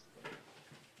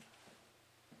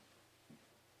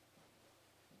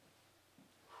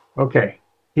 Okay.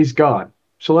 He's gone.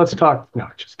 So let's talk. No,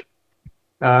 just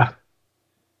kidding.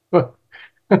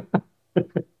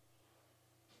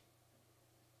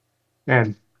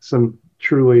 And some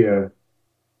truly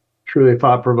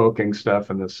thought-provoking stuff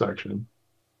in this section.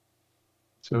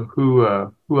 So who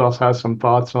else has some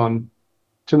thoughts on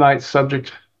tonight's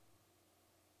subject?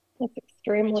 That's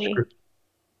extremely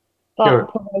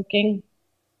thought-provoking.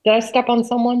 Did I step on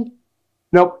someone?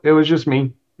 Nope, it was just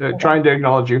me trying to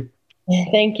acknowledge you.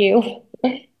 Thank you.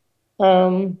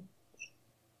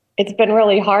 It's been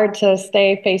really hard to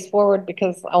stay face forward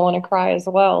because I want to cry as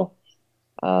well.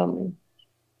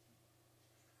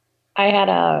 I had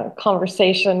a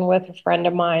conversation with a friend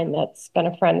of mine that's been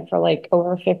a friend for like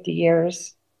over 50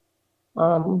 years.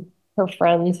 Her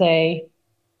husband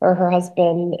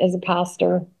is a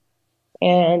pastor,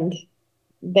 and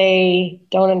they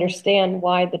don't understand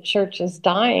why the church is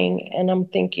dying. And I'm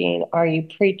thinking, are you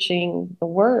preaching the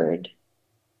word?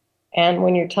 And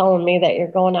when you're telling me that you're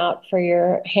going out for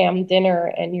your ham dinner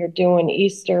and you're doing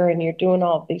Easter and you're doing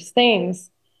all of these things,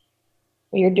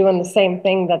 you're doing the same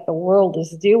thing that the world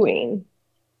is doing.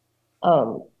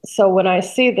 So when I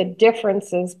see the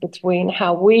differences between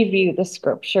how we view the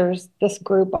scriptures, this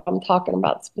group I'm talking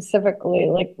about specifically,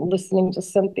 like listening to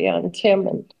Cynthia and Tim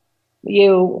and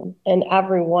you and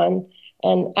everyone,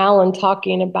 and Alan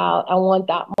talking about, I want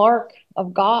that mark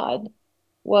of God.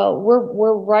 Well,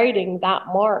 we're writing that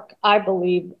mark, I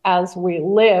believe, as we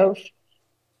live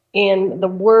in the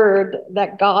word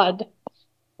that God,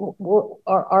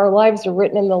 our lives are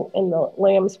written in the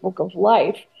Lamb's Book of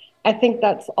Life. I think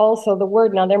that's also the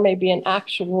word. Now, there may be an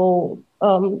actual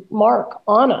mark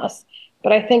on us,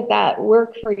 but I think that we're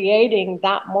creating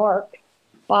that mark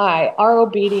by our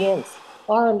obedience,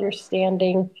 our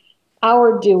understanding,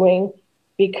 our doing,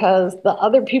 because the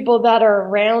other people that are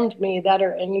around me that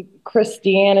are in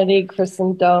Christianity,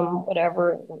 Christendom,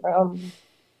 whatever,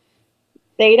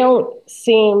 they don't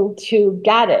seem to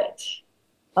get it.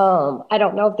 I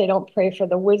don't know if they don't pray for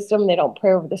the wisdom, they don't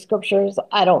pray over the scriptures,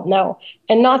 I don't know.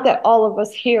 And not that all of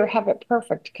us here have it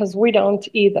perfect, because we don't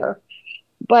either.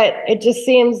 But it just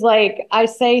seems like I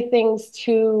say things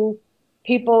to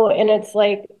people and it's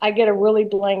like I get a really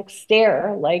blank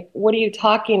stare. Like, what are you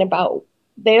talking about?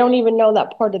 They don't even know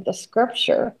that part of the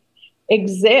scripture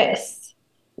exists,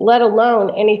 let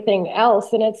alone anything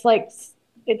else. And it's like,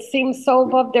 it seems so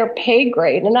above their pay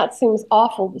grade. And that seems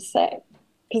awful to say,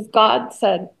 because God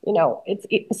said,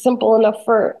 it's simple enough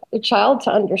for a child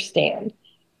to understand.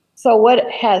 So what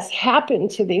has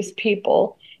happened to these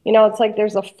people, it's like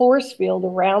there's a force field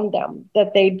around them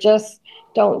that they just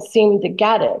don't seem to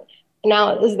get it.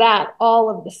 Now, is that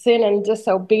all of the sin and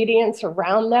disobedience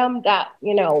around them that,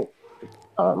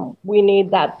 we need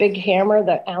that big hammer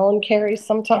that Alan carries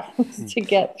sometimes to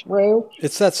get through?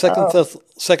 It's that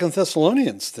Second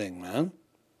Thessalonians thing, man.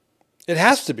 It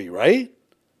has to be, right?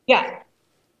 Yeah.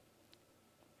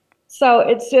 So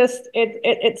it's just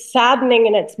it's saddening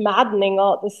and it's maddening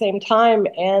all at the same time.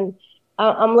 And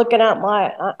I'm looking at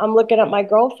my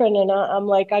girlfriend and I'm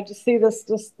like, I just see this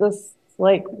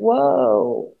like,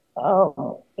 whoa.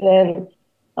 And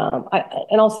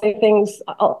I'll say things,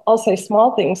 I'll say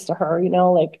small things to her,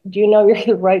 like, do you know you're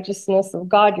the righteousness of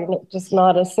God? You're just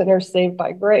not a sinner saved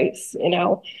by grace,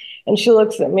 And she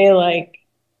looks at me like,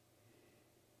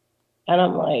 and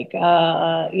I'm like,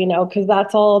 because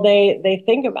that's all they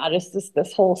think about is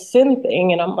this whole sin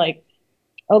thing. And I'm like,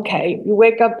 okay, you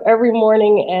wake up every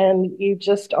morning and you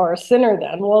just are a sinner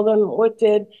then. Well, then what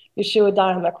did Yeshua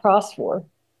die on the cross for?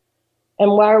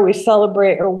 And why are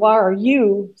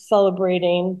you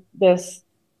celebrating this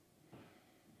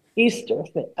Easter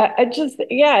thing? I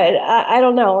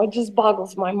don't know. It just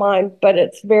boggles my mind, but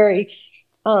it's very,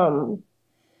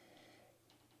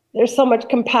 there's so much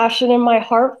compassion in my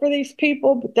heart for these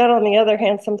people. But then on the other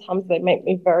hand, sometimes they make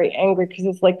me very angry because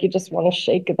it's like you just want to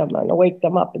shake them and wake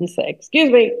them up and say, excuse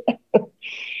me.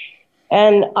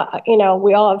 And,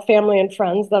 we all have family and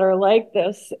friends that are like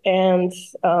this, and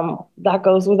that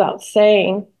goes without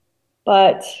saying.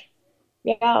 But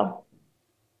yeah,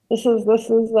 this is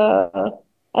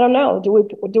I don't know.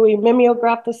 Do we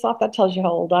mimeograph this off? That tells you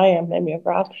how old I am,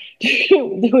 mimeograph.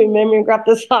 Do we mimeograph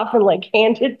this off and like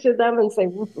hand it to them and say,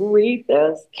 read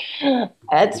this?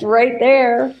 It's right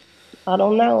there. I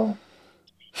don't know.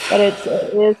 But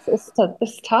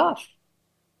it's tough.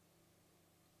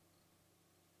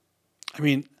 I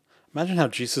mean, Imagine how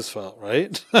Jesus felt,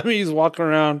 right? I mean, he's walking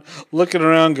around, looking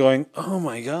around, going, "Oh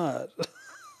my God."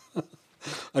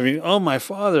 I mean, "Oh my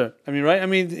Father." I mean, right? I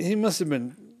mean, he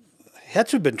had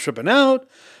to have been tripping out.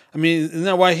 I mean, isn't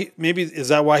that why is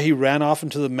that why he ran off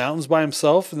into the mountains by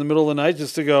himself in the middle of the night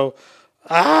just to go,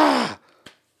 ah?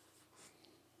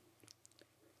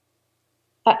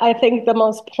 I think the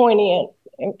most poignant,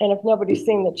 and if nobody's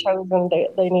seen The Chosen,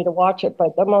 they need to watch it.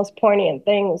 But the most poignant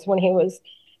thing was when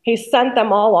he sent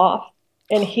them all off,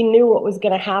 and he knew what was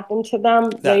going to happen to them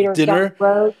That later dinner,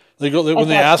 down the road. when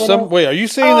they asked him, "Wait, are you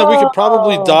saying that we could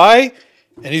probably die?"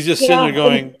 And he's just sitting there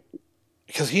going,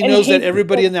 because he knows that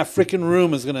everybody in that freaking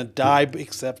room is going to die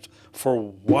except for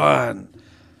one.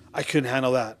 I couldn't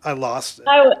handle that. I lost it.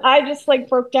 I just like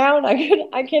broke down. I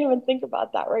can't even think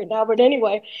about that right now. But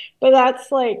anyway, that's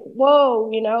like,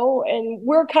 whoa, and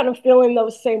we're kind of feeling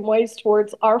those same ways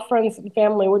towards our friends and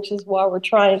family, which is why we're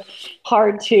trying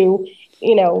hard to,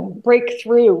 break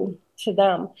through to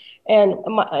them. And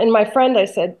my friend, I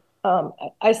said,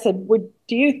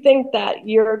 do you think that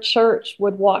your church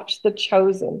would watch The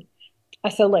Chosen? I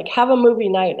said, like, have a movie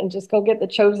night and just go get The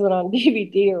Chosen on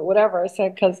DVD or whatever. I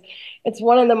said, because it's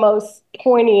one of the most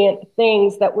poignant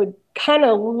things that would kind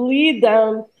of lead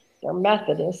them. They're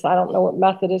Methodists. I don't know what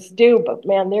Methodists do, but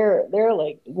man, they're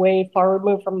like way far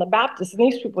removed from the Baptists. And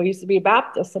these people used to be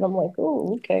Baptists. And I'm like,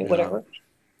 oh, okay, whatever.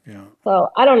 Yeah.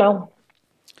 So I don't know.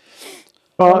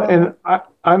 Well, and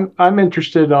I'm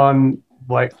interested on,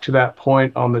 like, to that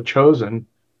point on The Chosen,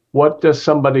 what does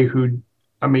somebody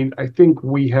I think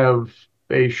we have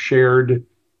a shared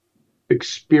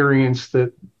experience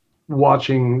that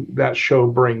watching that show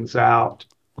brings out.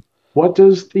 What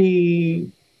does the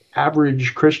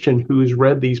average Christian who's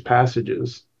read these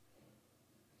passages,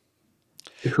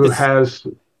 who has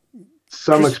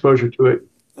some exposure to it?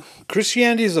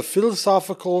 Christianity is a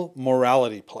philosophical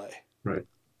morality play. Right.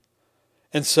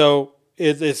 And so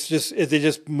they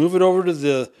just move it over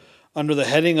to under the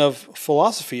heading of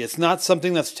philosophy. It's not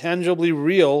something that's tangibly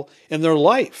real in their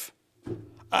life.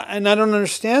 And I don't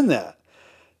understand that.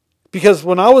 Because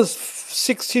when I was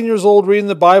 16 years old reading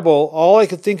the Bible, all I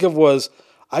could think of was,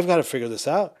 I've got to figure this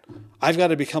out. I've got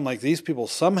to become like these people.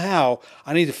 Somehow,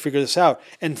 I need to figure this out.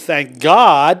 And thank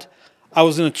God, I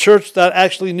was in a church that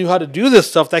actually knew how to do this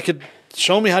stuff, that could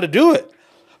show me how to do it.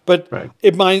 But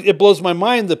it blows my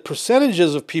mind the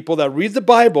percentages of people that read the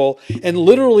Bible and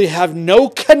literally have no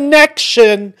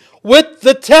connection with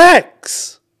the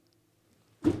text.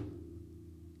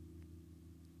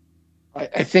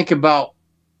 I think about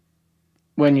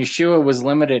when Yeshua was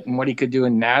limited in what he could do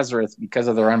in Nazareth because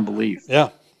of their unbelief. Yeah,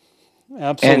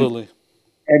 absolutely.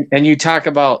 And you talk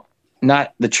about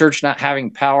the church not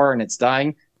having power and it's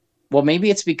dying. Well, maybe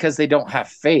it's because they don't have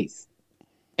faith.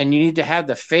 And you need to have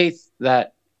the faith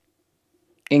that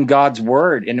in God's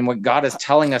word and in what God is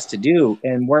telling us to do.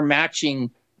 And we're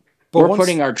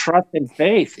putting our trust and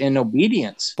faith in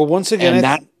obedience. But once again,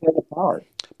 that's the power.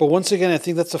 But once again, I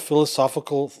think that's a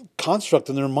philosophical construct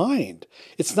in their mind.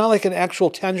 It's not like an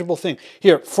actual tangible thing.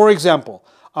 Here, for example,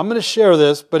 I'm going to share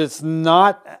this, but it's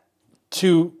not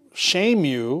to shame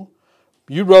you.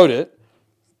 You wrote it.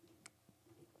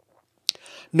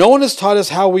 No one has taught us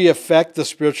how we affect the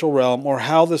spiritual realm or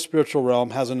how the spiritual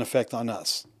realm has an effect on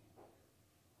us.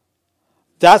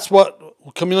 That's what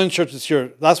Chameleon Church is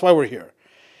here. That's why we're here,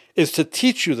 is to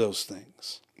teach you those things.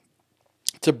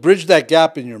 To bridge that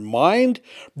gap in your mind,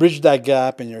 bridge that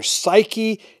gap in your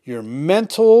psyche, your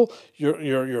mental,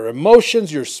 your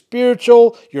emotions, your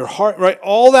spiritual, your heart, right?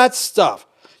 All that stuff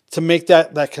to make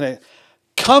that connect.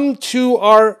 Come to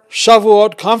our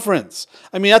Shavuot conference.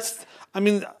 I'm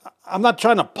not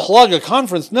trying to plug a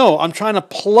conference. No, I'm trying to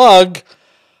plug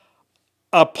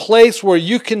a place where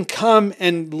you can come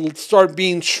and start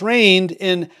being trained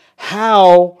in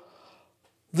how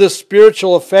the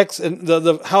spiritual effects and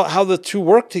how the two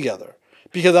work together,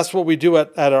 because that's what we do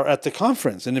at the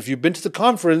conference. And if you've been to the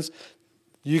conference,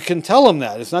 you can tell them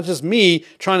that it's not just me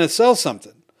trying to sell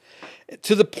something.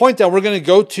 To the point that we're going to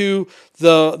go to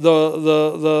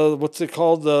the what's it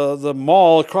called, the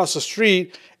mall across the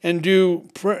street and do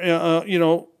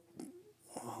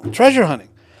treasure hunting.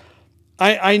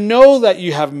 I know that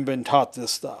you haven't been taught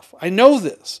this stuff. I know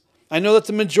this. I know that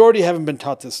the majority haven't been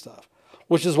taught this stuff,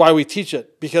 which is why we teach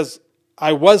it, because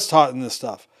I was taught in this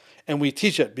stuff, and we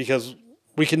teach it because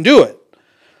we can do it.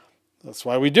 That's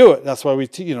why we do it. That's why we,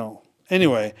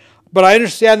 anyway. But I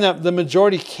understand that the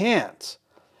majority can't.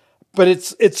 But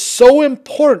it's so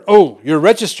important. Oh, you're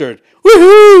registered.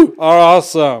 Woohoo!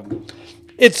 Awesome.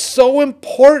 It's so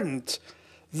important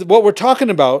what we're talking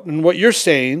about and what you're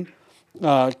saying,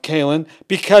 Kaylin,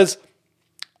 because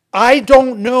I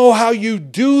don't know how you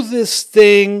do this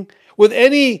thing with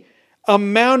any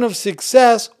amount of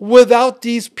success without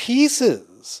these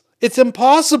pieces. It's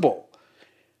impossible.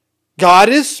 God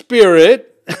is spirit.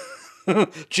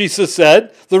 Jesus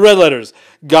said, the red letters,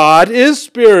 God is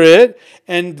spirit,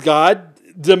 and God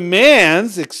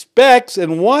demands, expects,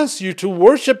 and wants you to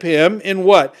worship him in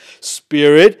what?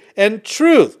 Spirit and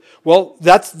truth. Well,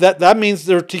 that means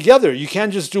they're together. You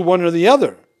can't just do one or the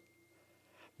other.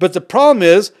 But the problem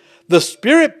is, the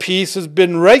spirit piece has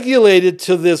been regulated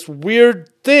to this weird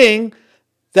thing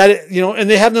that, and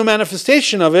they have no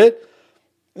manifestation of it,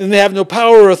 and they have no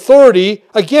power or authority.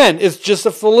 Again, it's just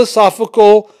a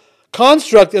philosophical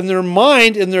construct in their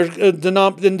mind, in their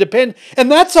independent, and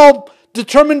that's all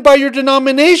determined by your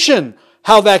denomination,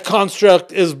 how that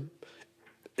construct is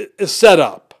set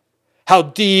up, how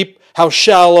deep, how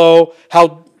shallow,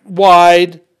 how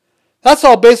wide. That's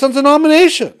all based on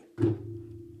denomination.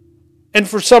 And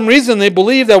for some reason, they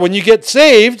believe that when you get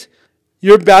saved,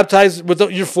 you're baptized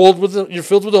you're filled with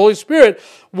the Holy Spirit.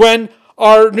 When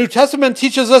our New Testament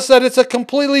teaches us that it's a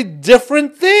completely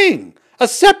different thing, a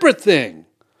separate thing.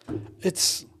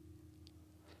 It's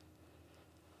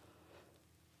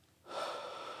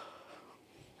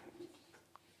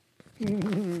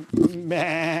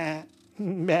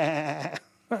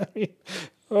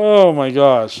oh my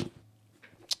gosh.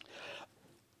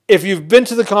 If you've been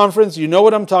to the conference, you know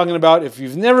what I'm talking about. If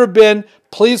you've never been,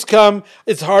 please come.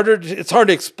 It's hard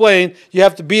to explain. You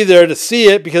have to be there to see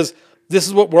it, because this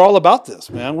is what we're all about this,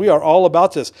 man. We are all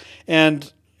about this. And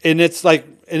it's like,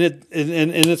 and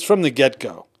it's from the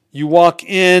get-go. You walk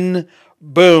in,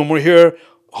 boom, we're here.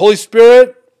 Holy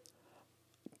Spirit,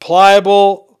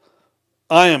 pliable,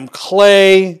 I am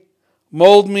clay,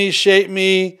 mold me, shape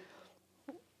me.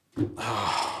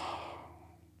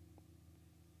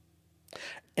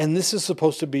 And this is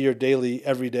supposed to be your daily,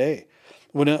 every day.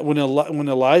 When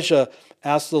Elijah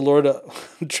asked the Lord,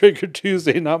 trigger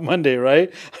Tuesday, not Monday,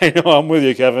 right? I know, I'm with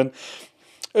you, Kevin.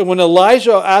 And when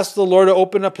Elijah asked the Lord to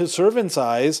open up his servant's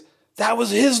eyes, that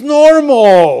was his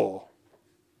normal.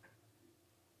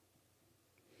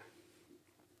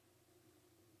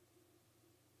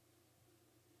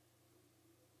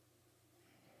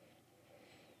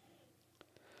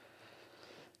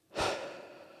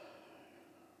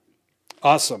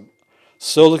 Awesome.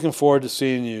 So looking forward to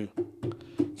seeing you,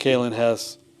 Kaylin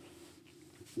Hess.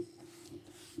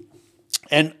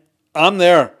 And I'm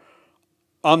there.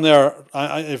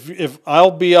 If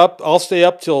I'll be up, I'll stay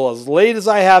up till as late as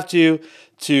I have to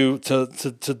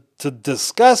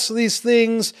discuss these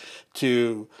things,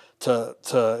 to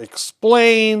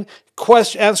explain,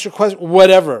 answer questions,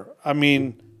 whatever. I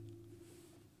mean,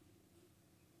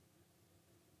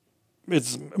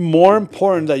 it's more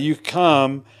important that you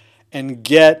come and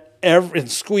get and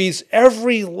squeeze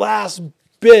every last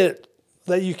bit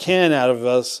that you can out of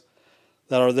us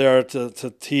that are there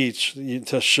to teach,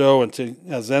 to show, and to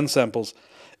as Zen samples.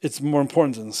 It's more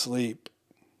important than sleep.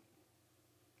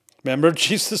 Remember,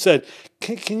 Jesus said,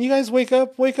 "Can you guys wake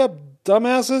up,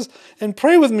 dumbasses, and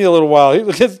pray with me a little while?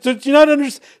 Do you not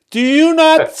understand? Do you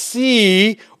not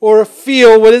see or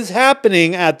feel what is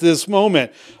happening at this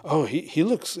moment? Oh, he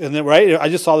looks, and then right. I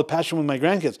just saw the Passion with my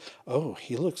grandkids. Oh,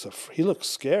 he looks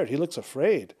scared. He looks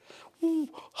afraid.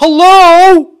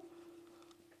 Hello."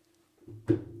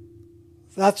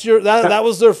 That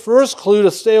was their first clue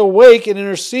to stay awake and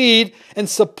intercede and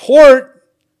support.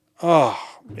 Oh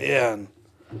man.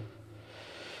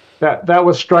 That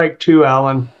was strike two,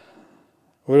 Alan.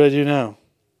 What did I do now?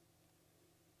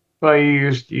 Well,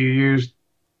 you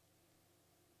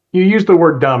used the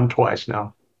word dumb twice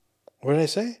now. What did I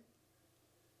say?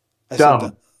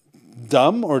 Dumb.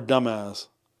 Dumb or dumbass?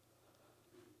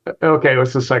 Okay,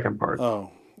 what's the second part?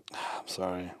 Oh, I'm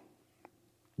sorry.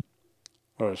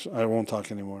 I won't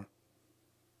talk anymore.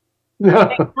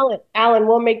 Hey, Alan,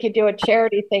 we'll make you do a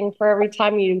charity thing for every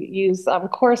time you use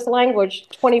coarse language.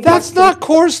 $20. That's not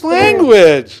coarse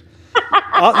language.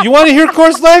 You want to hear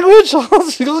coarse language?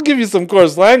 I'll give you some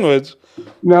coarse language.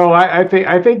 No, I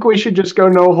think we should just go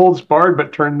no holds barred,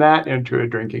 but turn that into a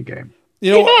drinking game.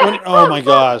 You know, oh my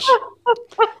gosh.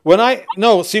 When I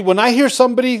hear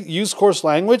somebody use coarse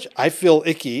language, I feel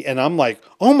icky, and I'm like,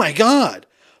 oh my God.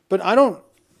 But I don't.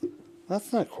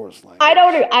 That's not coarse language.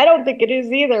 I don't think it is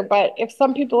either. But if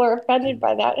some people are offended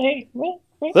by that, hey,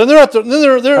 then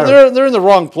they're in the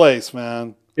wrong place,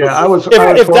 man. Yeah,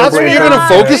 if that's what you're going to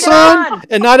focus on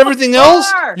and not everything else,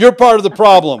 you're part of the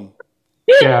problem.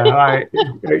 Yeah,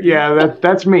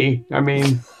 that's me. I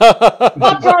mean,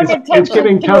 it's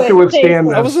getting tough to withstand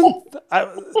this.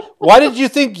 Why did you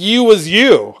think you was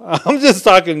you? I'm just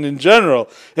talking in general.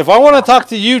 If I want to talk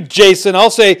to you, Jason, I'll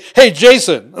say, "Hey,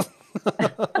 Jason."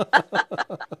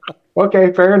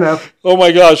 Okay, fair enough. Oh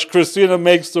my gosh, Christina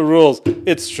makes the rules.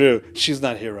 It's true. She's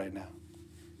not here right now.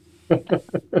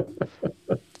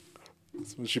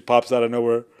 She pops out of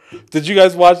nowhere. Did you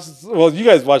guys watch? Well, you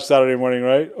guys watched Saturday Morning,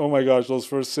 right? Oh my gosh, those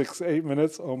first 6-8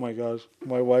 minutes. Oh my gosh,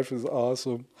 my wife is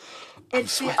awesome.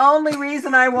 It's the only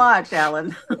reason I watch,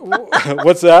 Alan.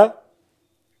 What's that?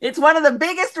 It's one of the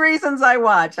biggest reasons I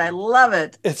watch. I love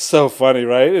it. It's so funny,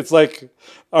 right? It's like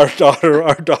our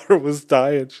daughter was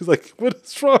dying. She's like, "What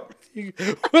is wrong with you?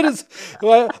 What is?"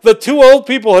 Well, the two old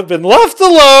people have been left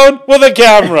alone with a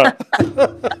camera.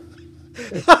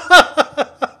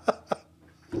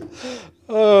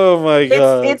 Oh my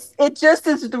god!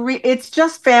 It's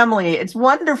just family. It's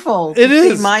wonderful. It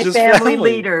is see my just family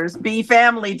family. leaders be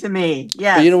family to me.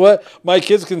 Yeah. But you know what? My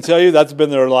kids can tell you that's been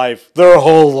their life, their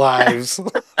whole lives.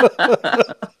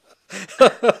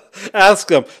 Ask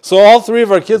them. So all three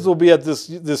of our kids will be at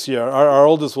this year. Our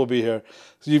oldest will be here.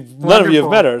 None of you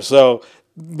have met her, so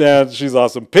man, she's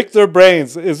awesome. Pick their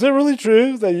brains. Is it really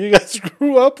true that you guys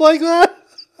grew up like that?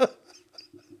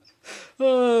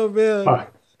 Oh man.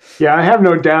 Yeah, I have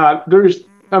no doubt. There's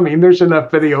enough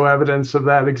video evidence of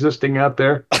that existing out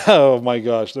there. Oh my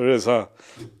gosh, there is, huh?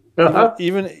 Uh-huh.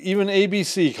 Even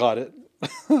ABC caught it.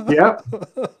 Yep.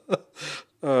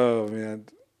 Oh man.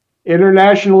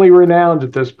 Internationally renowned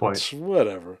at this point.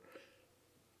 Whatever.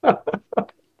 That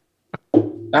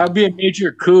would be a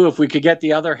major coup if we could get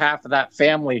the other half of that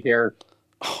family here.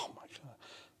 Oh my god.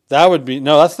 That would be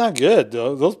that's not good.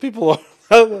 Those people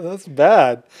are that's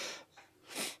bad.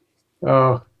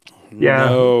 Oh. Yeah,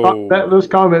 No. Those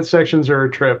comment sections are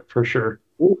a trip for sure.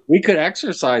 We could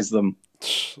exercise them.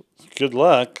 Good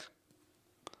luck.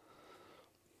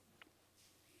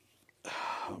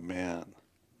 Oh, man.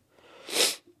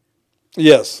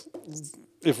 Yes.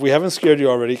 If we haven't scared you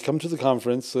already, come to the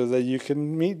conference so that you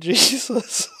can meet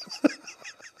Jesus.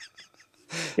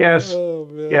 Yes. Oh,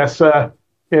 man. Yes.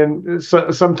 And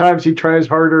sometimes he tries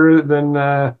harder than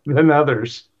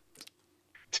others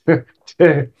to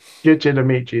get you to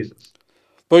meet Jesus.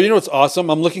 But you know what's awesome?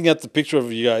 I'm looking at the picture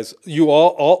of you guys.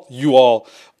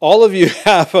 All of you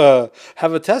have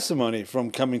a testimony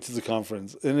from coming to the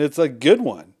conference, and it's a good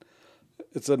one.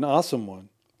 It's an awesome one.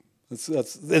 That's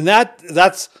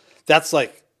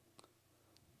like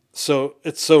so.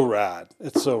 It's so rad.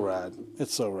 It's so rad.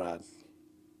 It's so rad.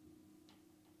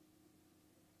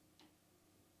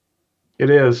 It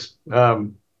is.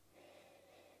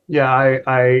 Yeah,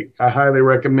 I highly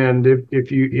recommend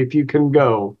if you can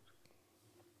go.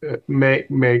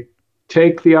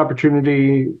 Take the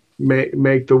opportunity,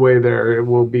 make the way there. It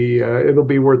will be it'll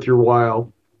be worth your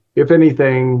while. If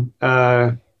anything,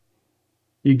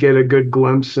 you get a good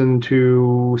glimpse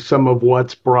into some of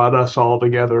what's brought us all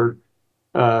together,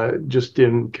 just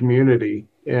in community,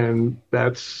 and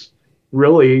that's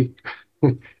really,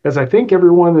 as I think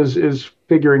everyone is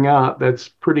figuring out, that's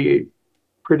pretty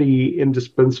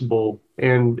indispensable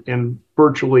and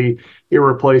virtually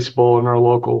irreplaceable in our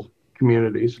local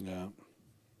communities. Yeah.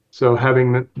 So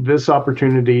having this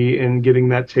opportunity and getting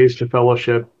that taste of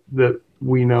fellowship that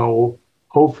we know,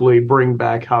 hopefully bring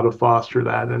back how to foster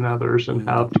that in others and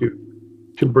how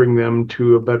to bring them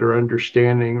to a better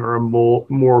understanding or a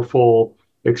more full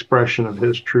expression of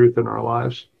his truth in our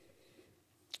lives.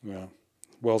 Yeah.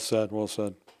 Well said. Well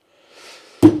said.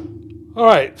 All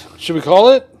right. Should we call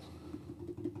it?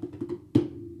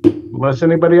 Unless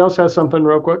anybody else has something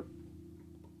real quick.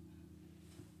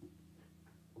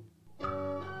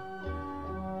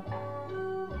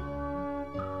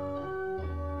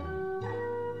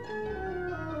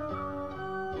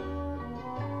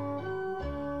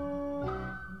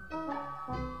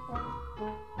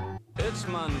 It's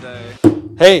Monday.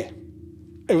 Hey,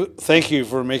 thank you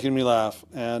for making me laugh,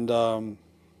 and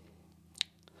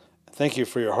thank you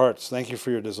for your hearts. Thank you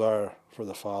for your desire for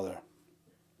the Father.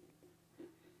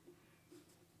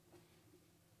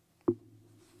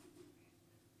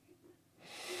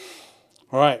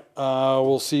 All right,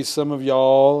 we'll see some of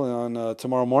y'all on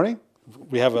tomorrow morning.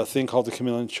 We have a thing called the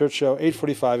Chameleon Church Show,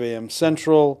 8:45 a.m.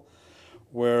 Central,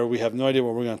 where we have no idea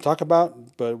what we're going to talk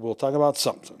about, but we'll talk about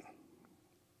something.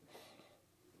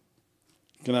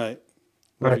 Good night.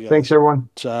 All right, thanks, everyone.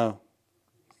 Ciao.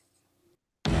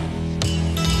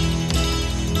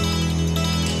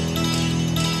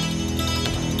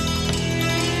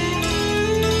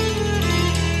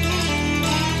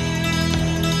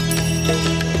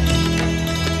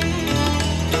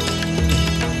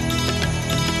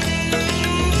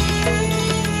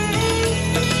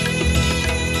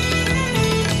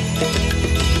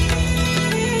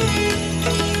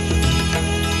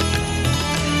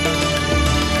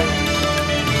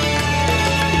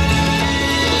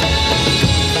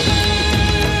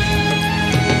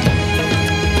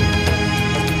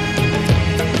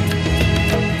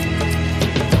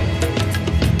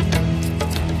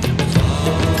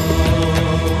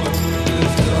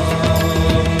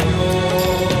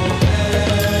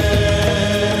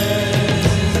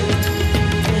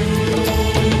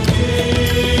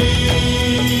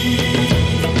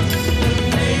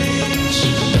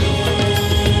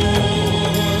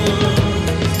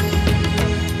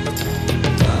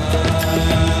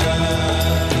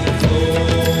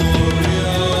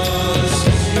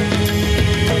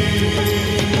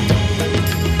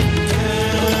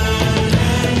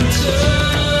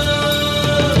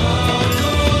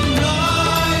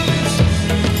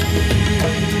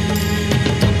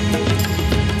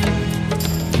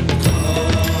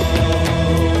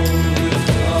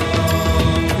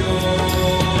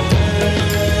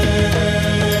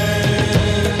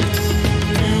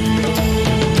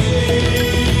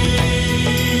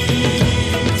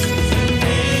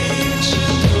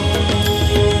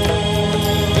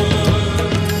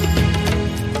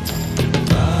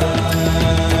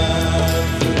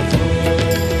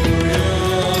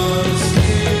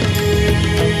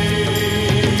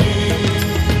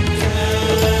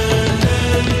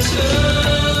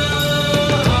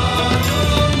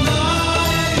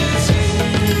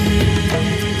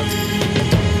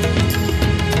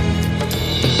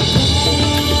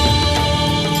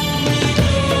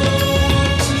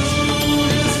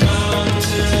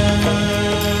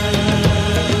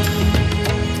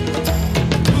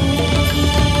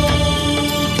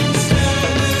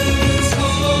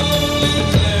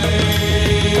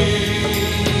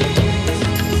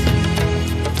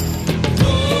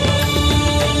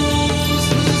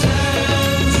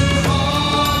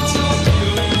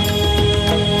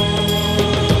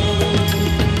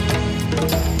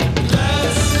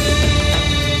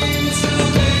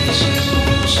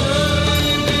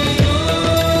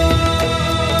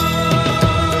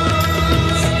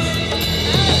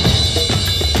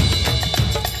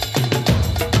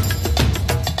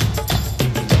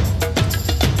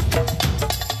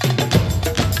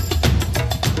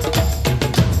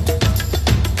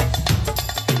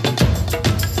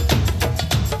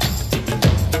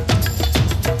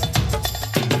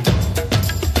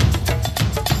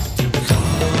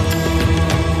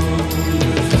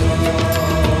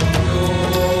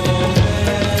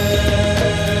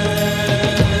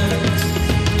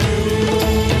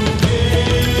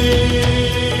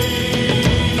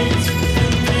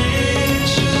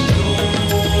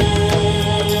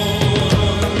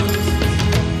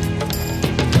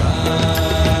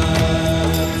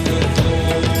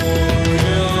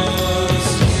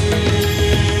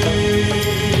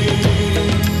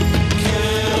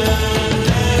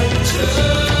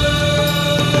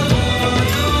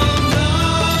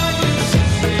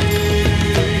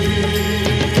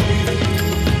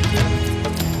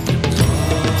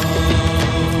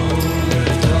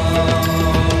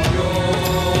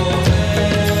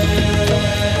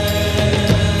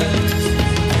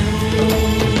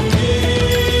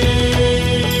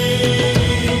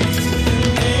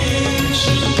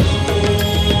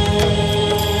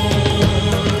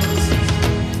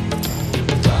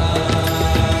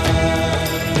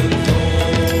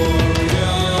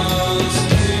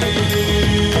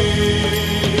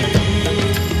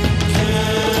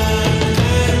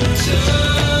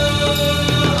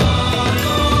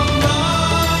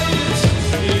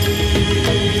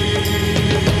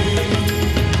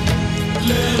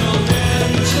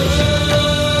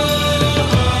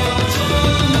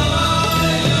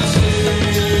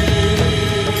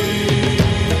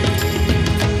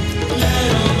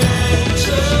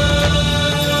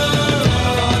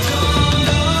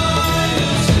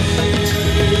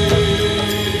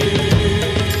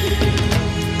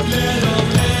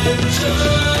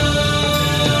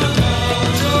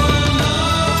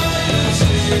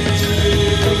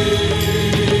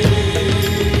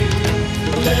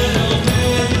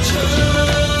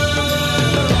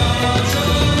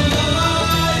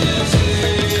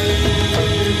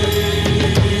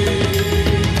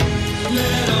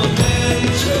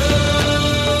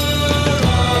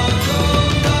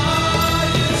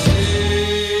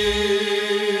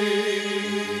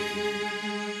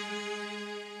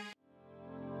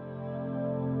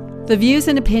 The views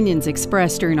and opinions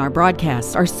expressed during our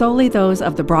broadcasts are solely those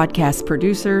of the broadcast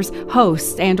producers,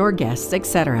 hosts, and/or guests,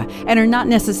 etc., and are not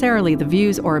necessarily the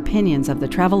views or opinions of the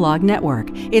Travelog Network,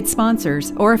 its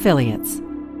sponsors, or affiliates.